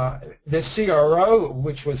CRO,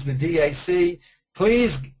 which was the DAC,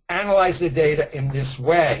 please analyze the data in this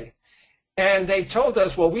way. And they told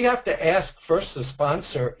us, well, we have to ask first the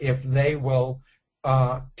sponsor if they will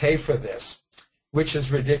pay for this, which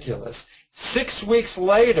is ridiculous. 6 weeks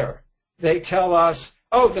later, they tell us,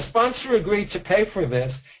 oh, the sponsor agreed to pay for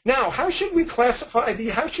this. Now, how should we classify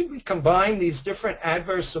how should we combine these different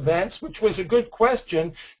adverse events, which was a good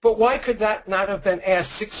question, but why could that not have been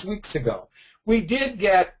asked 6 weeks ago? We did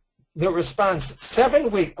get the response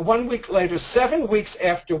 1 week later, 7 weeks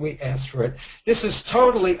after we asked for it. This is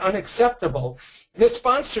totally unacceptable. The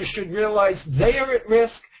sponsor should realize they are at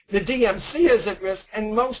risk, the DMC is at risk,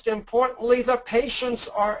 and most importantly, the patients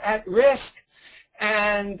are at risk.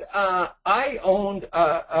 And I owned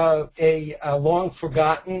a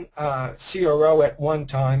long-forgotten CRO at one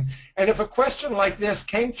time, and if a question like this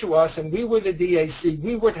came to us and we were the DAC,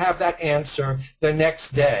 we would have that answer the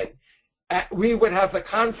next day. We would have the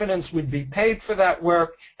confidence we'd be paid for that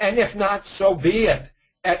work, and if not, so be it.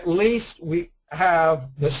 At least we have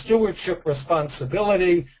the stewardship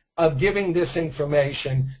responsibility of giving this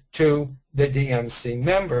information to the DMC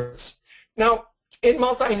members. Now, in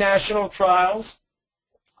multinational trials,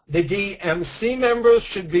 the DMC members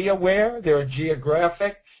should be aware there are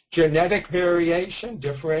geographic, genetic variation,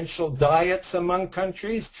 differential diets among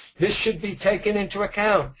countries. This should be taken into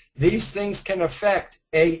account. These things can affect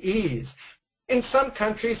AEs. In some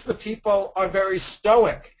countries, the people are very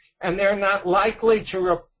stoic, and they're not likely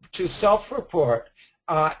to self-report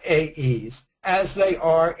AEs, as they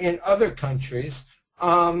are in other countries.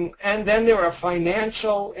 And then there are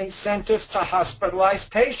financial incentives to hospitalize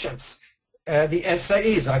patients. The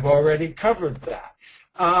SAEs, I've already covered that.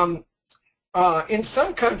 In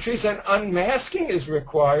some countries, an unmasking is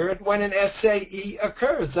required when an SAE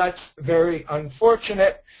occurs. That's very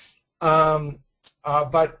unfortunate,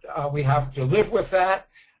 but we have to live with that.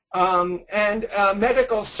 And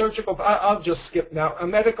medical surgical, I'll just skip now, a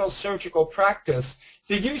medical surgical practice,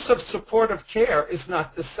 the use of supportive care is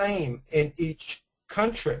not the same in each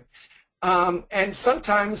country. And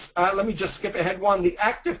sometimes, let me just skip ahead one, the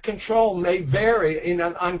active control may vary. In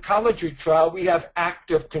an oncology trial, we have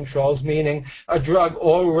active controls, meaning a drug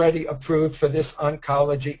already approved for this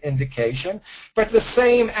oncology indication. But the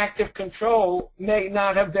same active control may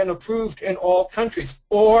not have been approved in all countries.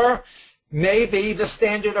 Or maybe the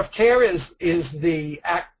standard of care is the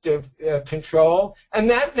active control, and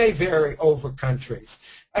that may vary over countries.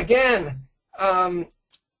 Again,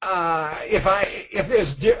 if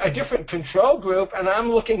there's a different control group and I'm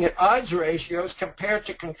looking at odds ratios compared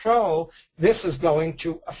to control, this is going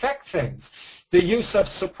to affect things. The use of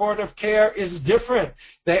supportive care is different.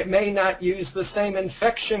 They may not use the same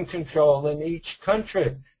infection control in each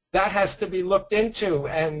country. That has to be looked into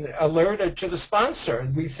and alerted to the sponsor.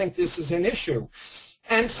 We think this is an issue.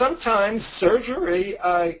 And sometimes surgery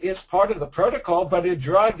is part of the protocol, but a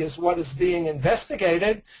drug is what is being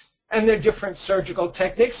investigated. And there are different surgical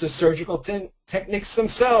techniques. The surgical techniques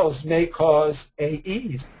themselves may cause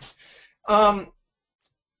AEs. I'm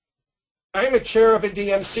a chair of a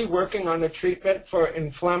DMC working on a treatment for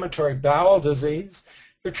inflammatory bowel disease.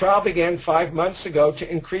 The trial began 5 months ago. To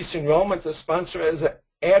increase enrollment, the sponsor has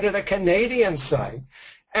added a Canadian site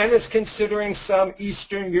and is considering some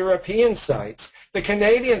Eastern European sites. The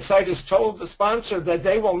Canadian site has told the sponsor that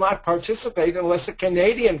they will not participate unless a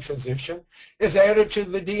Canadian physician is added to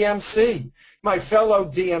the DMC. My fellow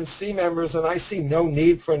DMC members and I see no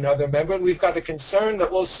need for another member. We've got a concern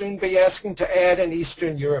that we'll soon be asking to add an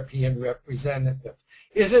Eastern European representative.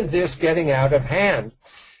 Isn't this getting out of hand?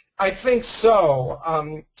 I think so.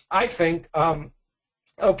 I think,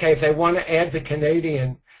 okay, if they want to add the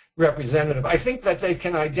Canadian representative, I think that they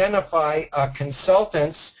can identify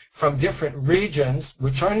consultants from different regions,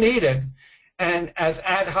 which are needed, and as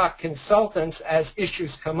ad hoc consultants as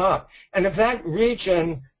issues come up. And if that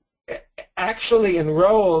region actually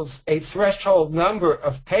enrolls a threshold number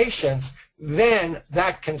of patients, then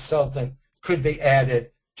that consultant could be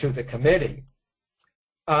added to the committee.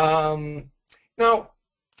 Now,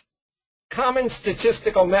 common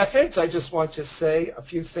statistical methods, I just want to say a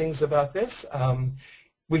few things about this.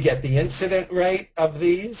 We get the incident rate of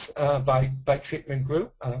these by treatment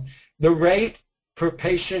group. The rate per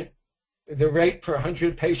patient, the rate per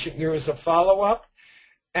 100 patient years of follow-up.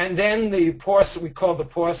 And then the we call the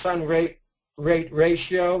Poisson rate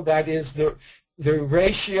ratio, that is the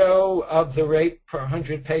ratio of the rate per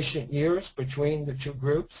 100 patient years between the two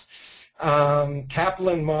groups.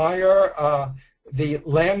 Kaplan-Meier, the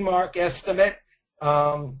landmark estimate,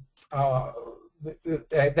 that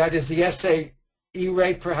is the SAE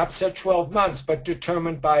rate perhaps at 12 months, but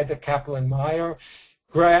determined by the Kaplan-Meier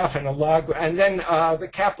graph and a log, and then the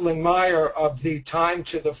Kaplan-Meier of the time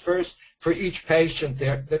to the first, for each patient,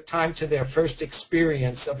 the time to their first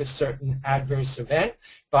experience of a certain adverse event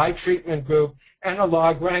by treatment group, and a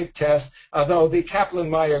log rank test, although the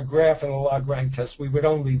Kaplan-Meier graph and the log rank test, we would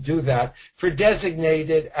only do that for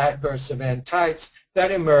designated adverse event types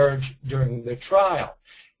that emerge during the trial.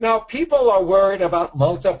 Now, people are worried about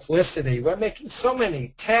multiplicity. We're making so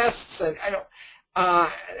many tests, and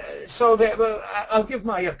so I'll give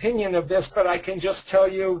my opinion of this, but I can just tell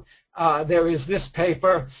you there is this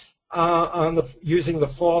paper using the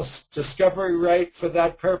false discovery rate for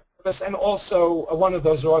that purpose, and also one of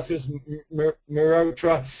those authors,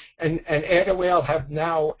 Mirotra and Erdewail, have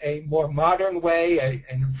now a more modern way,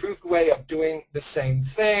 an improved way of doing the same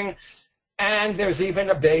thing. And there's even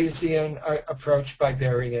a Bayesian approach by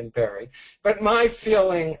Berry and Berry. But my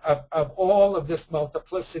feeling of all of this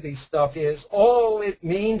multiplicity stuff is all it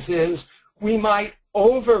means is we might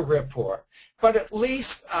over-report. But at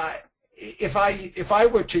least if I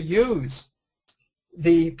were to use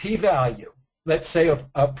the p-value, let's say a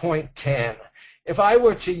 0.10, if I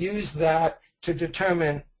were to use that to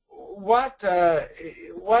determine what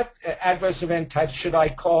adverse event type should I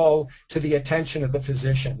call to the attention of the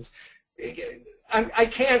physicians, I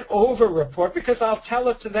can't over-report because I'll tell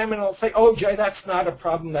it to them and I'll say, oh, Jay, that's not a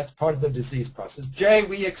problem. That's part of the disease process. Jay,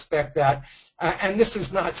 we expect that, and this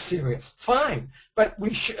is not serious. Fine, but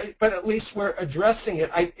at least we're addressing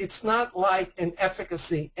it. It's not like an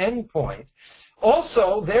efficacy endpoint.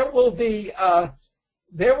 Also, there will be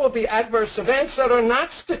adverse events that are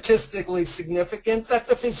not statistically significant that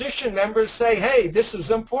the physician members say, hey, this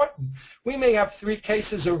is important. We may have 3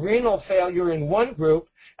 cases of renal failure in one group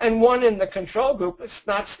and 1 in the control group. It's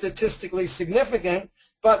not statistically significant,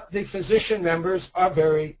 but the physician members are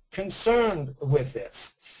very concerned with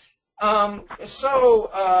this.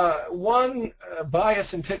 One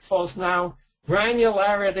bias and pitfalls now.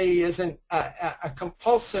 Granularity is a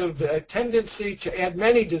compulsive tendency to add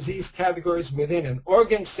many disease categories within an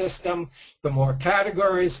organ system. The more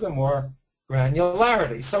categories, the more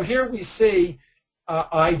granularity. So here we see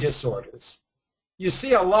eye disorders. You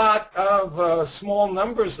see a lot of small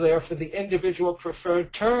numbers there for the individual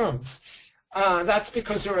preferred terms. That's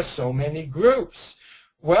because there are so many groups.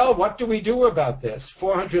 Well, what do we do about this?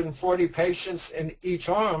 440 patients in each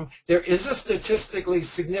arm. There is a statistically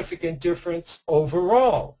significant difference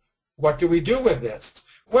overall. What do we do with this?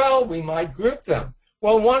 Well, we might group them.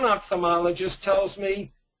 Well, one ophthalmologist tells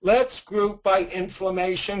me, let's group by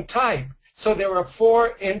inflammation type. So there are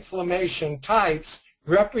 4 inflammation types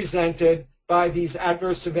represented by these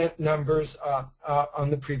adverse event numbers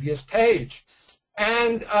on the previous page.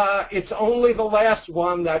 And it's only the last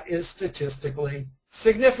one that is statistically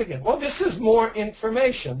significant. Well, this is more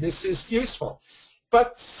information. This is useful.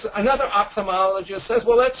 But another ophthalmologist says,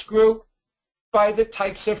 well, let's group by the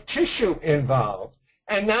types of tissue involved.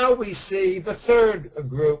 And now we see the third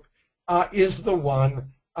group is the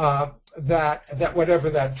one that whatever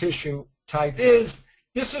that tissue type is,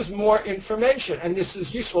 this is more information and this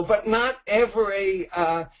is useful. But not every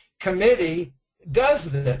committee does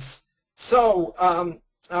this. So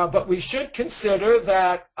but we should consider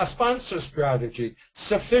that a sponsor strategy,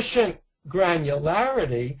 sufficient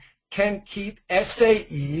granularity, can keep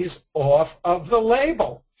SAEs off of the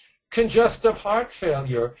label. Congestive heart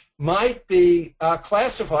failure might be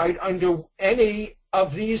classified under any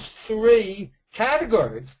of these 3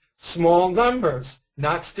 categories. Small numbers,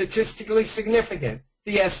 not statistically significant.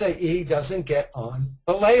 The SAE doesn't get on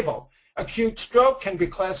the label. Acute stroke can be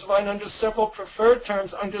classified under several preferred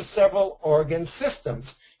terms under several organ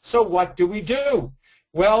systems. So what do we do?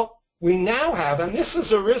 Well, we now have, and this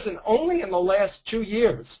has arisen only in the last 2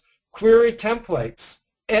 years, query templates,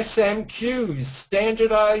 SMQs,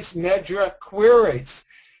 standardized MEDRA queries.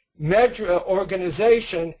 MEDRA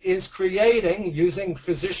organization is creating, using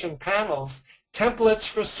physician panels, templates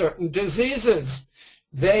for certain diseases.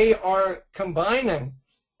 They are combining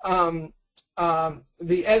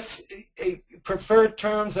the preferred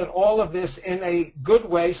terms and all of this in a good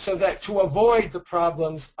way so that to avoid the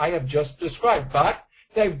problems I have just described. But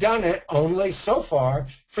they've done it only so far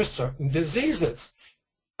for certain diseases.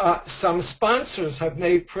 Some sponsors have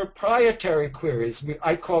made proprietary queries.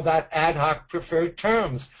 I call that ad hoc preferred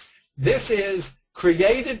terms. This is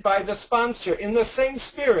created by the sponsor in the same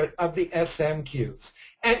spirit of the SMQs.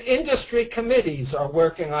 And industry committees are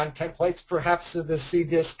working on templates. Perhaps the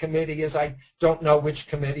CDIS committee is, I don't know which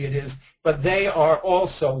committee it is, but they are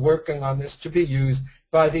also working on this to be used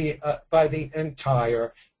by the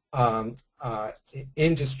entire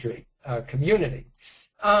industry community.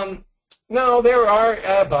 Now, there are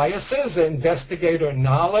biases: investigator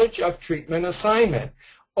knowledge of treatment assignment,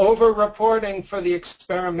 over-reporting for the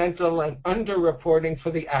experimental and under-reporting for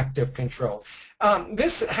the active control.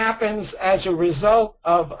 This happens as a result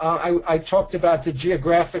of, I talked about the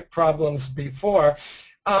geographic problems before.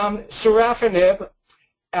 Sorafenib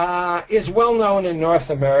is well known in North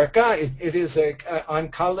America. It is an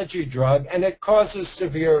oncology drug, and it causes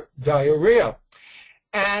severe diarrhea.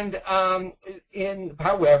 And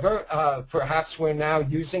however, perhaps we're now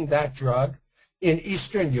using that drug in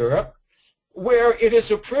Eastern Europe, where it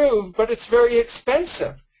is approved, but it's very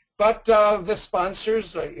expensive. But the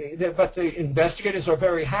sponsors, but the investigators are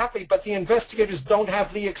very happy, but the investigators don't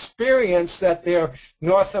have the experience that their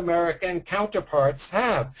North American counterparts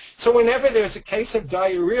have. So whenever there's a case of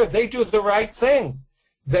diarrhea, they do the right thing.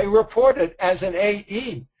 They report it as an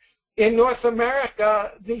AE. In North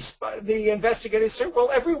America, the investigators say, well,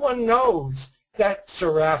 everyone knows that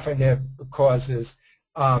sorafenib causes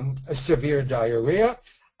severe diarrhea.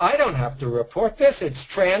 I don't have to report this. It's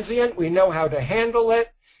transient. We know how to handle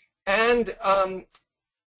it. And I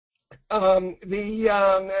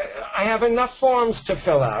have enough forms to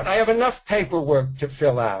fill out. I have enough paperwork to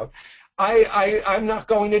fill out. I'm not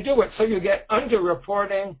going to do it. So you get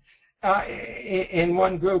underreporting in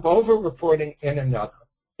one group, over-reporting in another.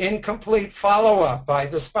 Incomplete follow-up by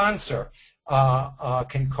the sponsor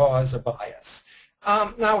can cause a bias.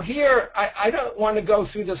 Now here, I don't want to go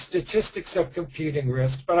through the statistics of computing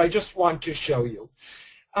risk, but I just want to show you.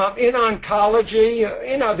 In oncology,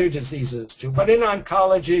 in other diseases too, but in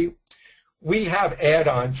oncology, we have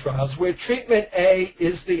add-on trials where treatment A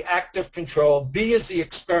is the active control, B is the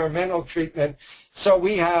experimental treatment. So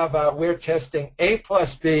we have, we're testing A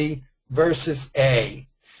plus B versus A.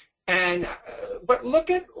 And, but look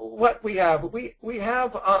at what we have. We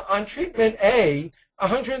have on treatment A,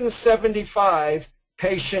 175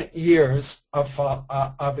 patient years of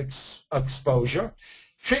exposure.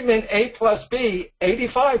 Treatment A plus B,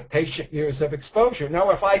 85 patient years of exposure.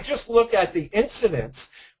 Now, if I just look at the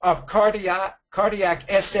incidence of cardiac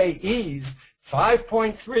SAEs,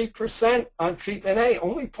 5.3% on treatment A,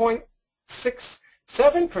 only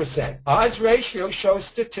 0.67%. Odds ratio shows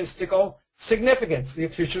statistical significance. The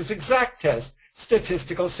Fisher's exact test,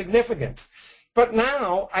 statistical significance. But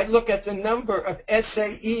now I look at the number of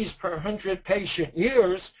SAEs per 100 patient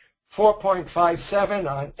years, 4.57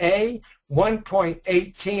 on A,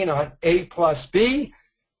 1.18 on A plus B,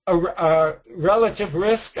 a relative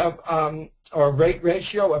risk of, or rate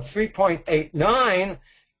ratio of 3.89.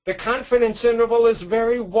 The confidence interval is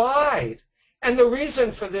very wide. And the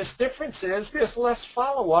reason for this difference is there's less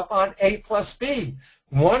follow-up on A plus B.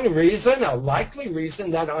 One reason, a likely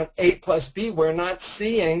reason, that on A plus B we're not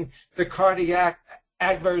seeing the cardiac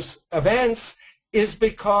adverse events is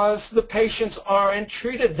because the patients aren't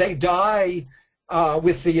treated. They die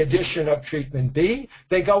with the addition of treatment B.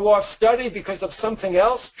 They go off study because of something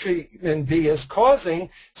else treatment B is causing,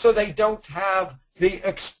 so they don't have the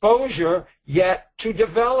exposure yet to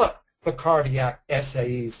develop the cardiac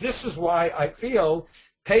SAEs. This is why I feel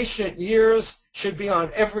patient years should be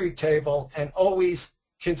on every table and always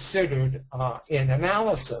considered in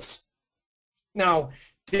analysis. Now,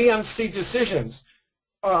 DMC decisions.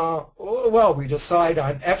 Well, we decide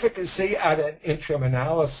on efficacy at an interim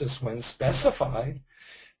analysis when specified,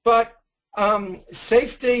 but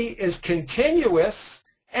safety is continuous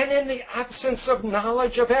and in the absence of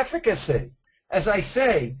knowledge of efficacy. As I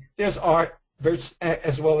say, there's art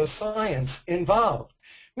as well as science involved.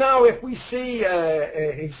 Now, if we see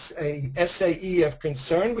a SAE of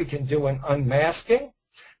concern, we can do an unmasking,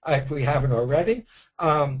 if we haven't already.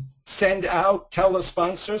 Tell the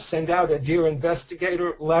sponsor, send out a Dear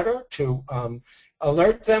Investigator letter to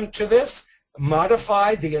alert them to this,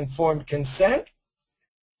 modify the informed consent,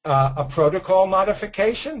 a protocol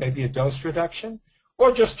modification, maybe a dose reduction,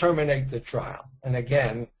 or just terminate the trial. And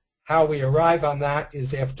again, how we arrive on that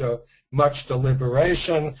is after much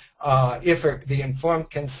deliberation. If the informed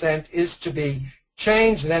consent is to be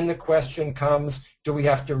changed, then the question comes, do we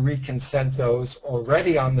have to reconsent those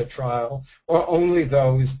already on the trial or only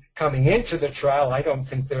those coming into the trial? I don't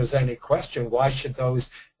think there's any question. Why should those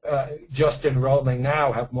just enrolling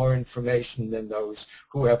now have more information than those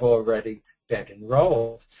who have already been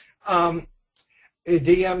enrolled.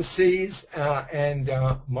 DMCs and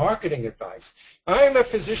marketing advice. I am a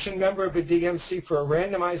physician member of a DMC for a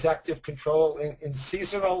randomized active control in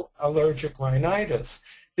seasonal allergic rhinitis.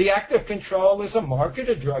 The active control is a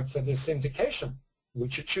marketed drug for this indication,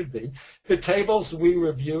 which it should be. The tables we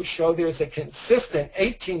review show there's a consistent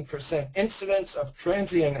 18% incidence of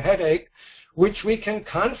transient headache, which we can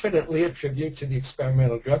confidently attribute to the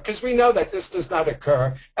experimental drug, because we know that this does not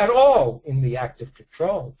occur at all in the active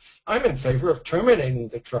control. I'm in favor of terminating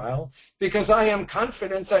the trial because I am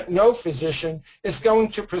confident that no physician is going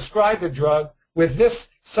to prescribe a drug with this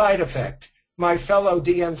side effect. My fellow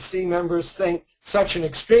DMC members think such an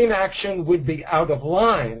extreme action would be out of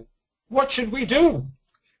line. What should we do?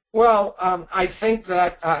 Well, I think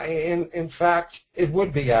that, in fact, it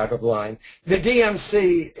would be out of line. The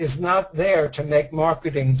DMC is not there to make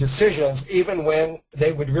marketing decisions, even when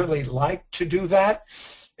they would really like to do that.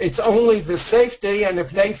 It's only the safety, and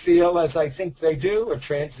if they feel, as I think they do, a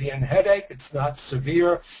transient headache, it's not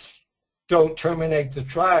severe, don't terminate the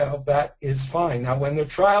trial, that is fine. Now, when the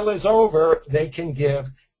trial is over, they can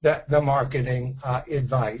give the marketing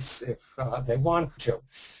advice if they want to.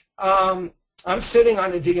 I'm sitting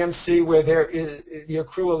on a DMC where the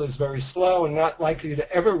accrual is very slow and not likely to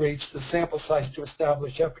ever reach the sample size to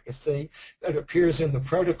establish efficacy that appears in the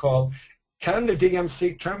protocol. Can the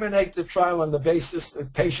DMC terminate the trial on the basis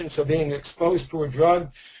that patients are being exposed to a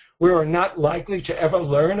drug we are not likely to ever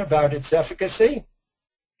learn about its efficacy?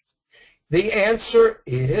 The answer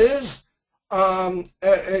is no,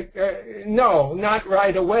 not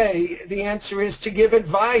right away. The answer is to give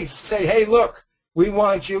advice. Say, hey, look, we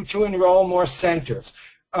want you to enroll more centers.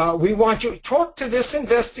 We want you to talk to this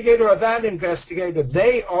investigator or that investigator.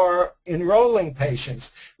 They are enrolling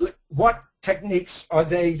patients. What techniques are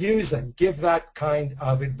they using? Give that kind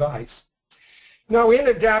of advice. Now, in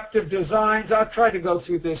adaptive designs, I'll try to go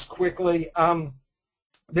through this quickly.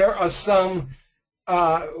 There are some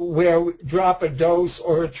where we drop a dose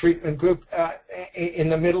or a treatment group in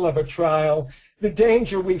the middle of a trial. The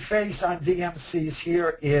danger we face on DMCs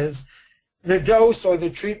here is the dose or the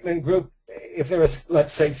treatment group, if there is,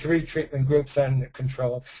 let's say, 3 treatment groups and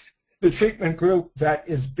control, the treatment group that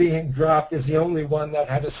is being dropped is the only one that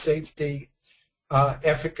had a safety, an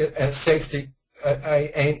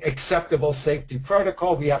acceptable safety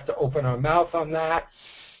protocol. We have to open our mouth on that.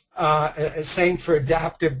 Same for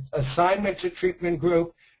adaptive assignment to treatment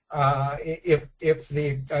group. If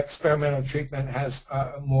the experimental treatment has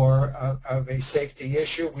more of a safety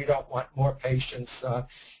issue, we don't want more patients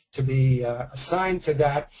to be assigned to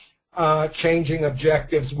that. Changing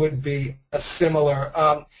objectives would be a similar.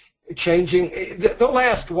 Changing, the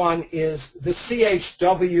last one is the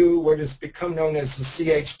CHW, what has become known as the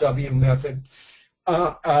CHW method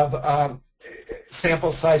of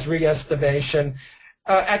sample size re-estimation.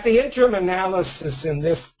 At the interim analysis in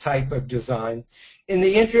this type of design, in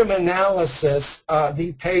the interim analysis,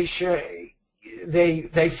 the patient,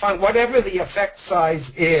 they find whatever the effect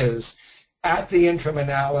size is at the interim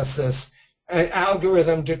analysis, an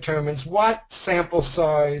algorithm determines what sample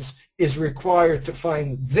size is required to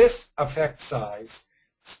find this effect size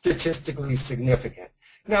statistically significant.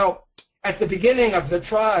 Now, at the beginning of the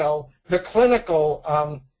trial, the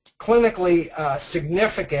clinically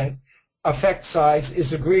significant effect size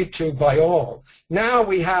is agreed to by all. Now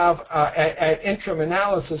we have, at interim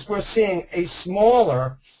analysis, we're seeing a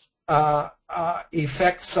smaller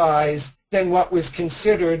effect size than what was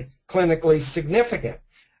considered clinically significant.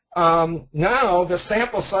 Now the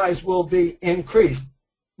sample size will be increased.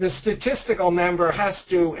 The statistical member has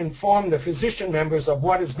to inform the physician members of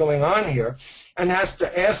what is going on here and has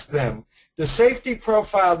to ask them, the safety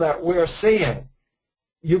profile that we're seeing,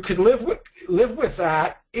 you could live with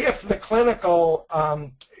that if the clinical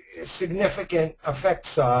significant effect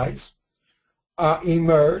size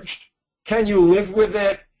emerged. Can you live with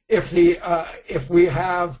it if we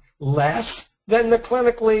have less than the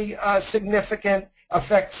clinically significant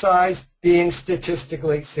effect size being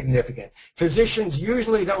statistically significant? Physicians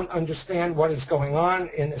usually don't understand what is going on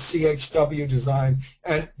in a CHW design,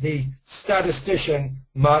 and the statistician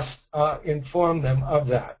must inform them of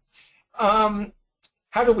that.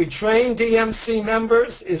 How do we train DMC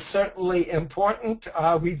members is certainly important.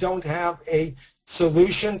 We don't have a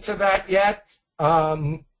solution to that yet.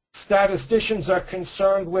 Statisticians are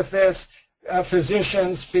concerned with this.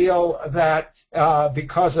 Physicians feel that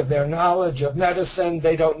because of their knowledge of medicine,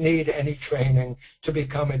 they don't need any training to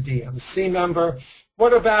become a DMC member.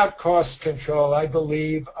 What about cost control? I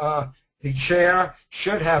believe the chair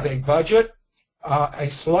should have a budget, a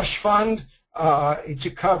slush fund to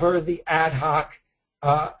cover the ad hoc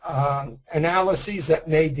analyses that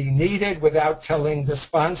may be needed without telling the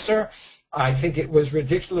sponsor. I think it was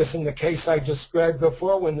ridiculous in the case I described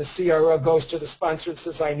before when the CRO goes to the sponsor and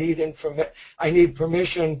says, I need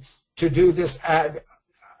permission to do this ad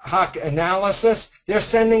hoc analysis. They're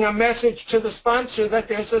sending a message to the sponsor that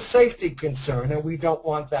there's a safety concern, and we don't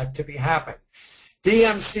want that to be happening.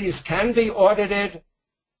 DMCs can be audited,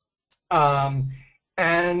 and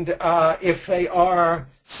if they are,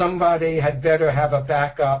 somebody had better have a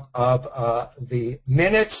backup of the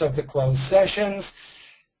minutes of the closed sessions.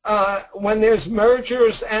 When there's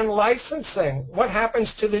mergers and licensing, what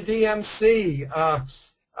happens to the DMC?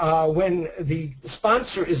 When the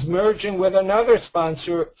sponsor is merging with another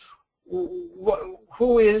sponsor,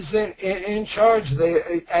 who is in charge?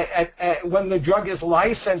 When the drug is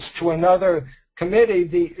licensed to another committee,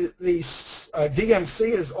 the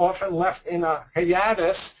DMC is often left in a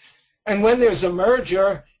hiatus. And when there's a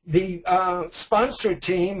merger, the sponsor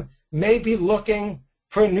team may be looking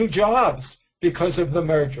for new jobs because of the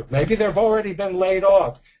merger. Maybe they've already been laid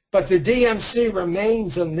off. But the DMC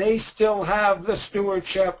remains, and they still have the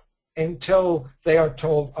stewardship until they are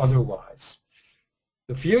told otherwise.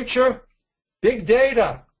 The future, big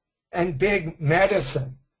data and big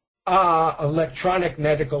medicine. Electronic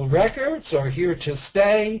medical records are here to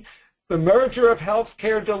stay. The merger of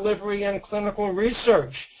healthcare delivery and clinical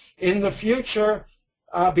research. In the future,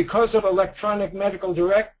 because of electronic medical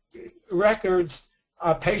records,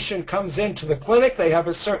 a patient comes into the clinic, they have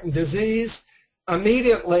a certain disease,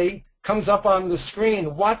 immediately comes up on the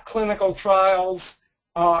screen, what clinical trials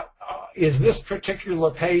is this particular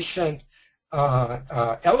patient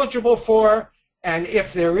eligible for? And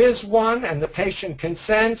if there is one and the patient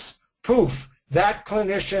consents, poof, that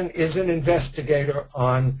clinician is an investigator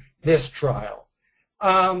on this trial.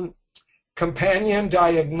 Companion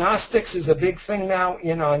diagnostics is a big thing now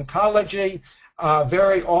in oncology.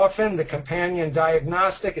 Very often the companion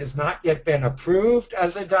diagnostic has not yet been approved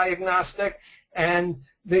as a diagnostic, and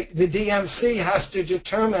the DMC has to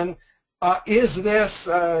determine, is this,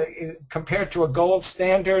 compared to a gold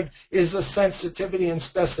standard, is the sensitivity and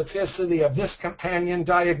specificity of this companion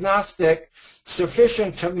diagnostic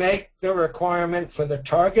sufficient to make the requirement for the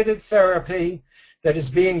targeted therapy that is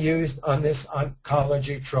being used on this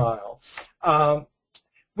oncology trial.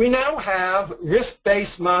 We now have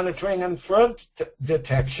risk-based monitoring and fraud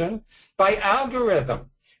detection by algorithm.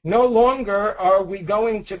 No longer are we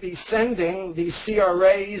going to be sending these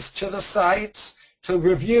CRAs to the sites to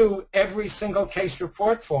review every single case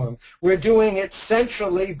report form. We're doing it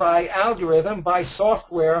centrally by algorithm, by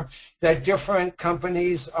software that different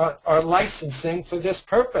companies are licensing for this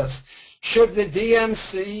purpose. Should the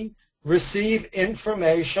DMC receive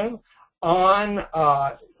information on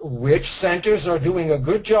which centers are doing a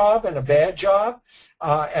good job and a bad job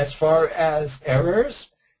as far as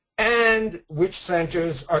errors, and which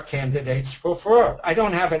centers are candidates for fraud? I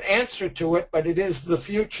don't have an answer to it, but it is the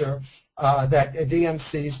future that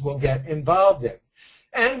DMCs will get involved in.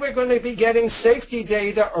 And we're going to be getting safety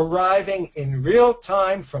data arriving in real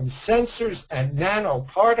time from sensors and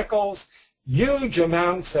nanoparticles, huge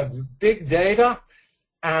amounts of big data.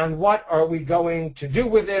 And what are we going to do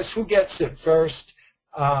with this? Who gets it first?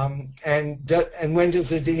 And when does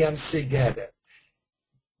the DMC get it?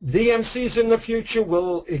 DMCs in the future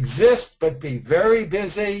will exist but be very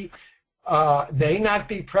busy. May not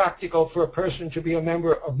be practical for a person to be a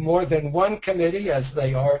member of more than one committee as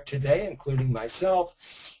they are today, including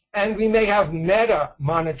myself. And we may have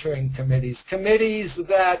meta-monitoring committees, committees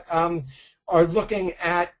that are looking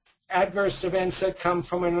at adverse events that come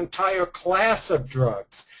from an entire class of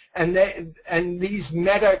drugs. And these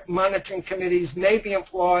meta-monitoring committees may be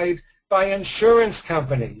employed by insurance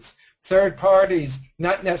companies, third parties,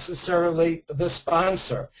 not necessarily the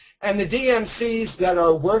sponsor. And the DMCs that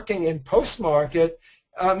are working in post-market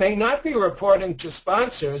may not be reporting to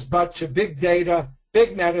sponsors, but to big data,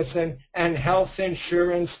 big medicine, and health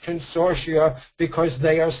insurance consortia, because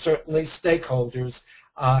they are certainly stakeholders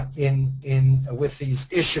with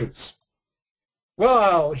these issues.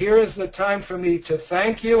 Well, here is the time for me to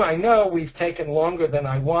thank you. I know we've taken longer than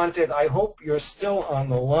I wanted. I hope you're still on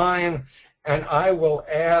the line, and I will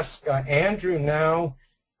ask Andrew now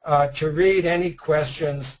to read any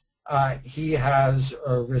questions he has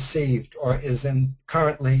received or is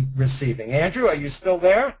currently receiving. Andrew, are you still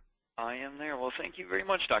there? I am there. Well, thank you very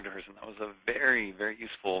much, Dr. Herson. That was a very, very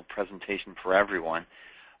useful presentation for everyone.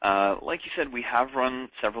 Like you said, we have run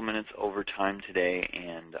several minutes over time today,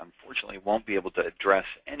 and unfortunately won't be able to address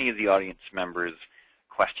any of the audience members'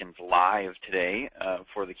 questions live today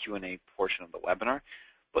for the Q&A portion of the webinar.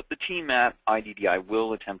 But the team at IDDI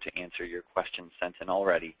will attempt to answer your questions sent in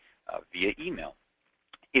already via email.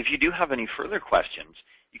 If you do have any further questions,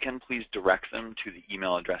 you can please direct them to the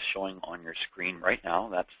email address showing on your screen right now.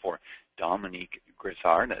 That's for Dominique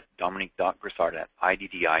Grissard at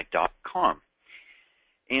dominique.grissard@iddi.com.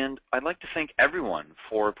 And I'd like to thank everyone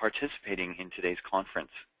for participating in today's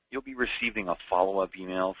conference. You'll be receiving a follow-up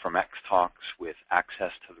email from X-Talks with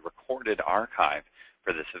access to the recorded archive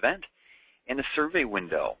for this event, and a survey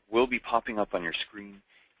window will be popping up on your screen.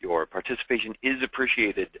 Your participation is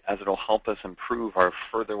appreciated as it'll help us improve our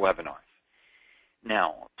further webinars.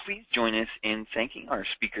 Now, please join us in thanking our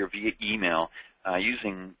speaker via email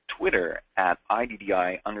using Twitter at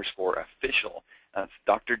IDDI_official. That's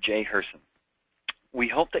Dr. Jay Herson. We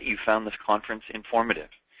hope that you found this conference informative.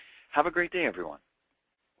 Have a great day, everyone.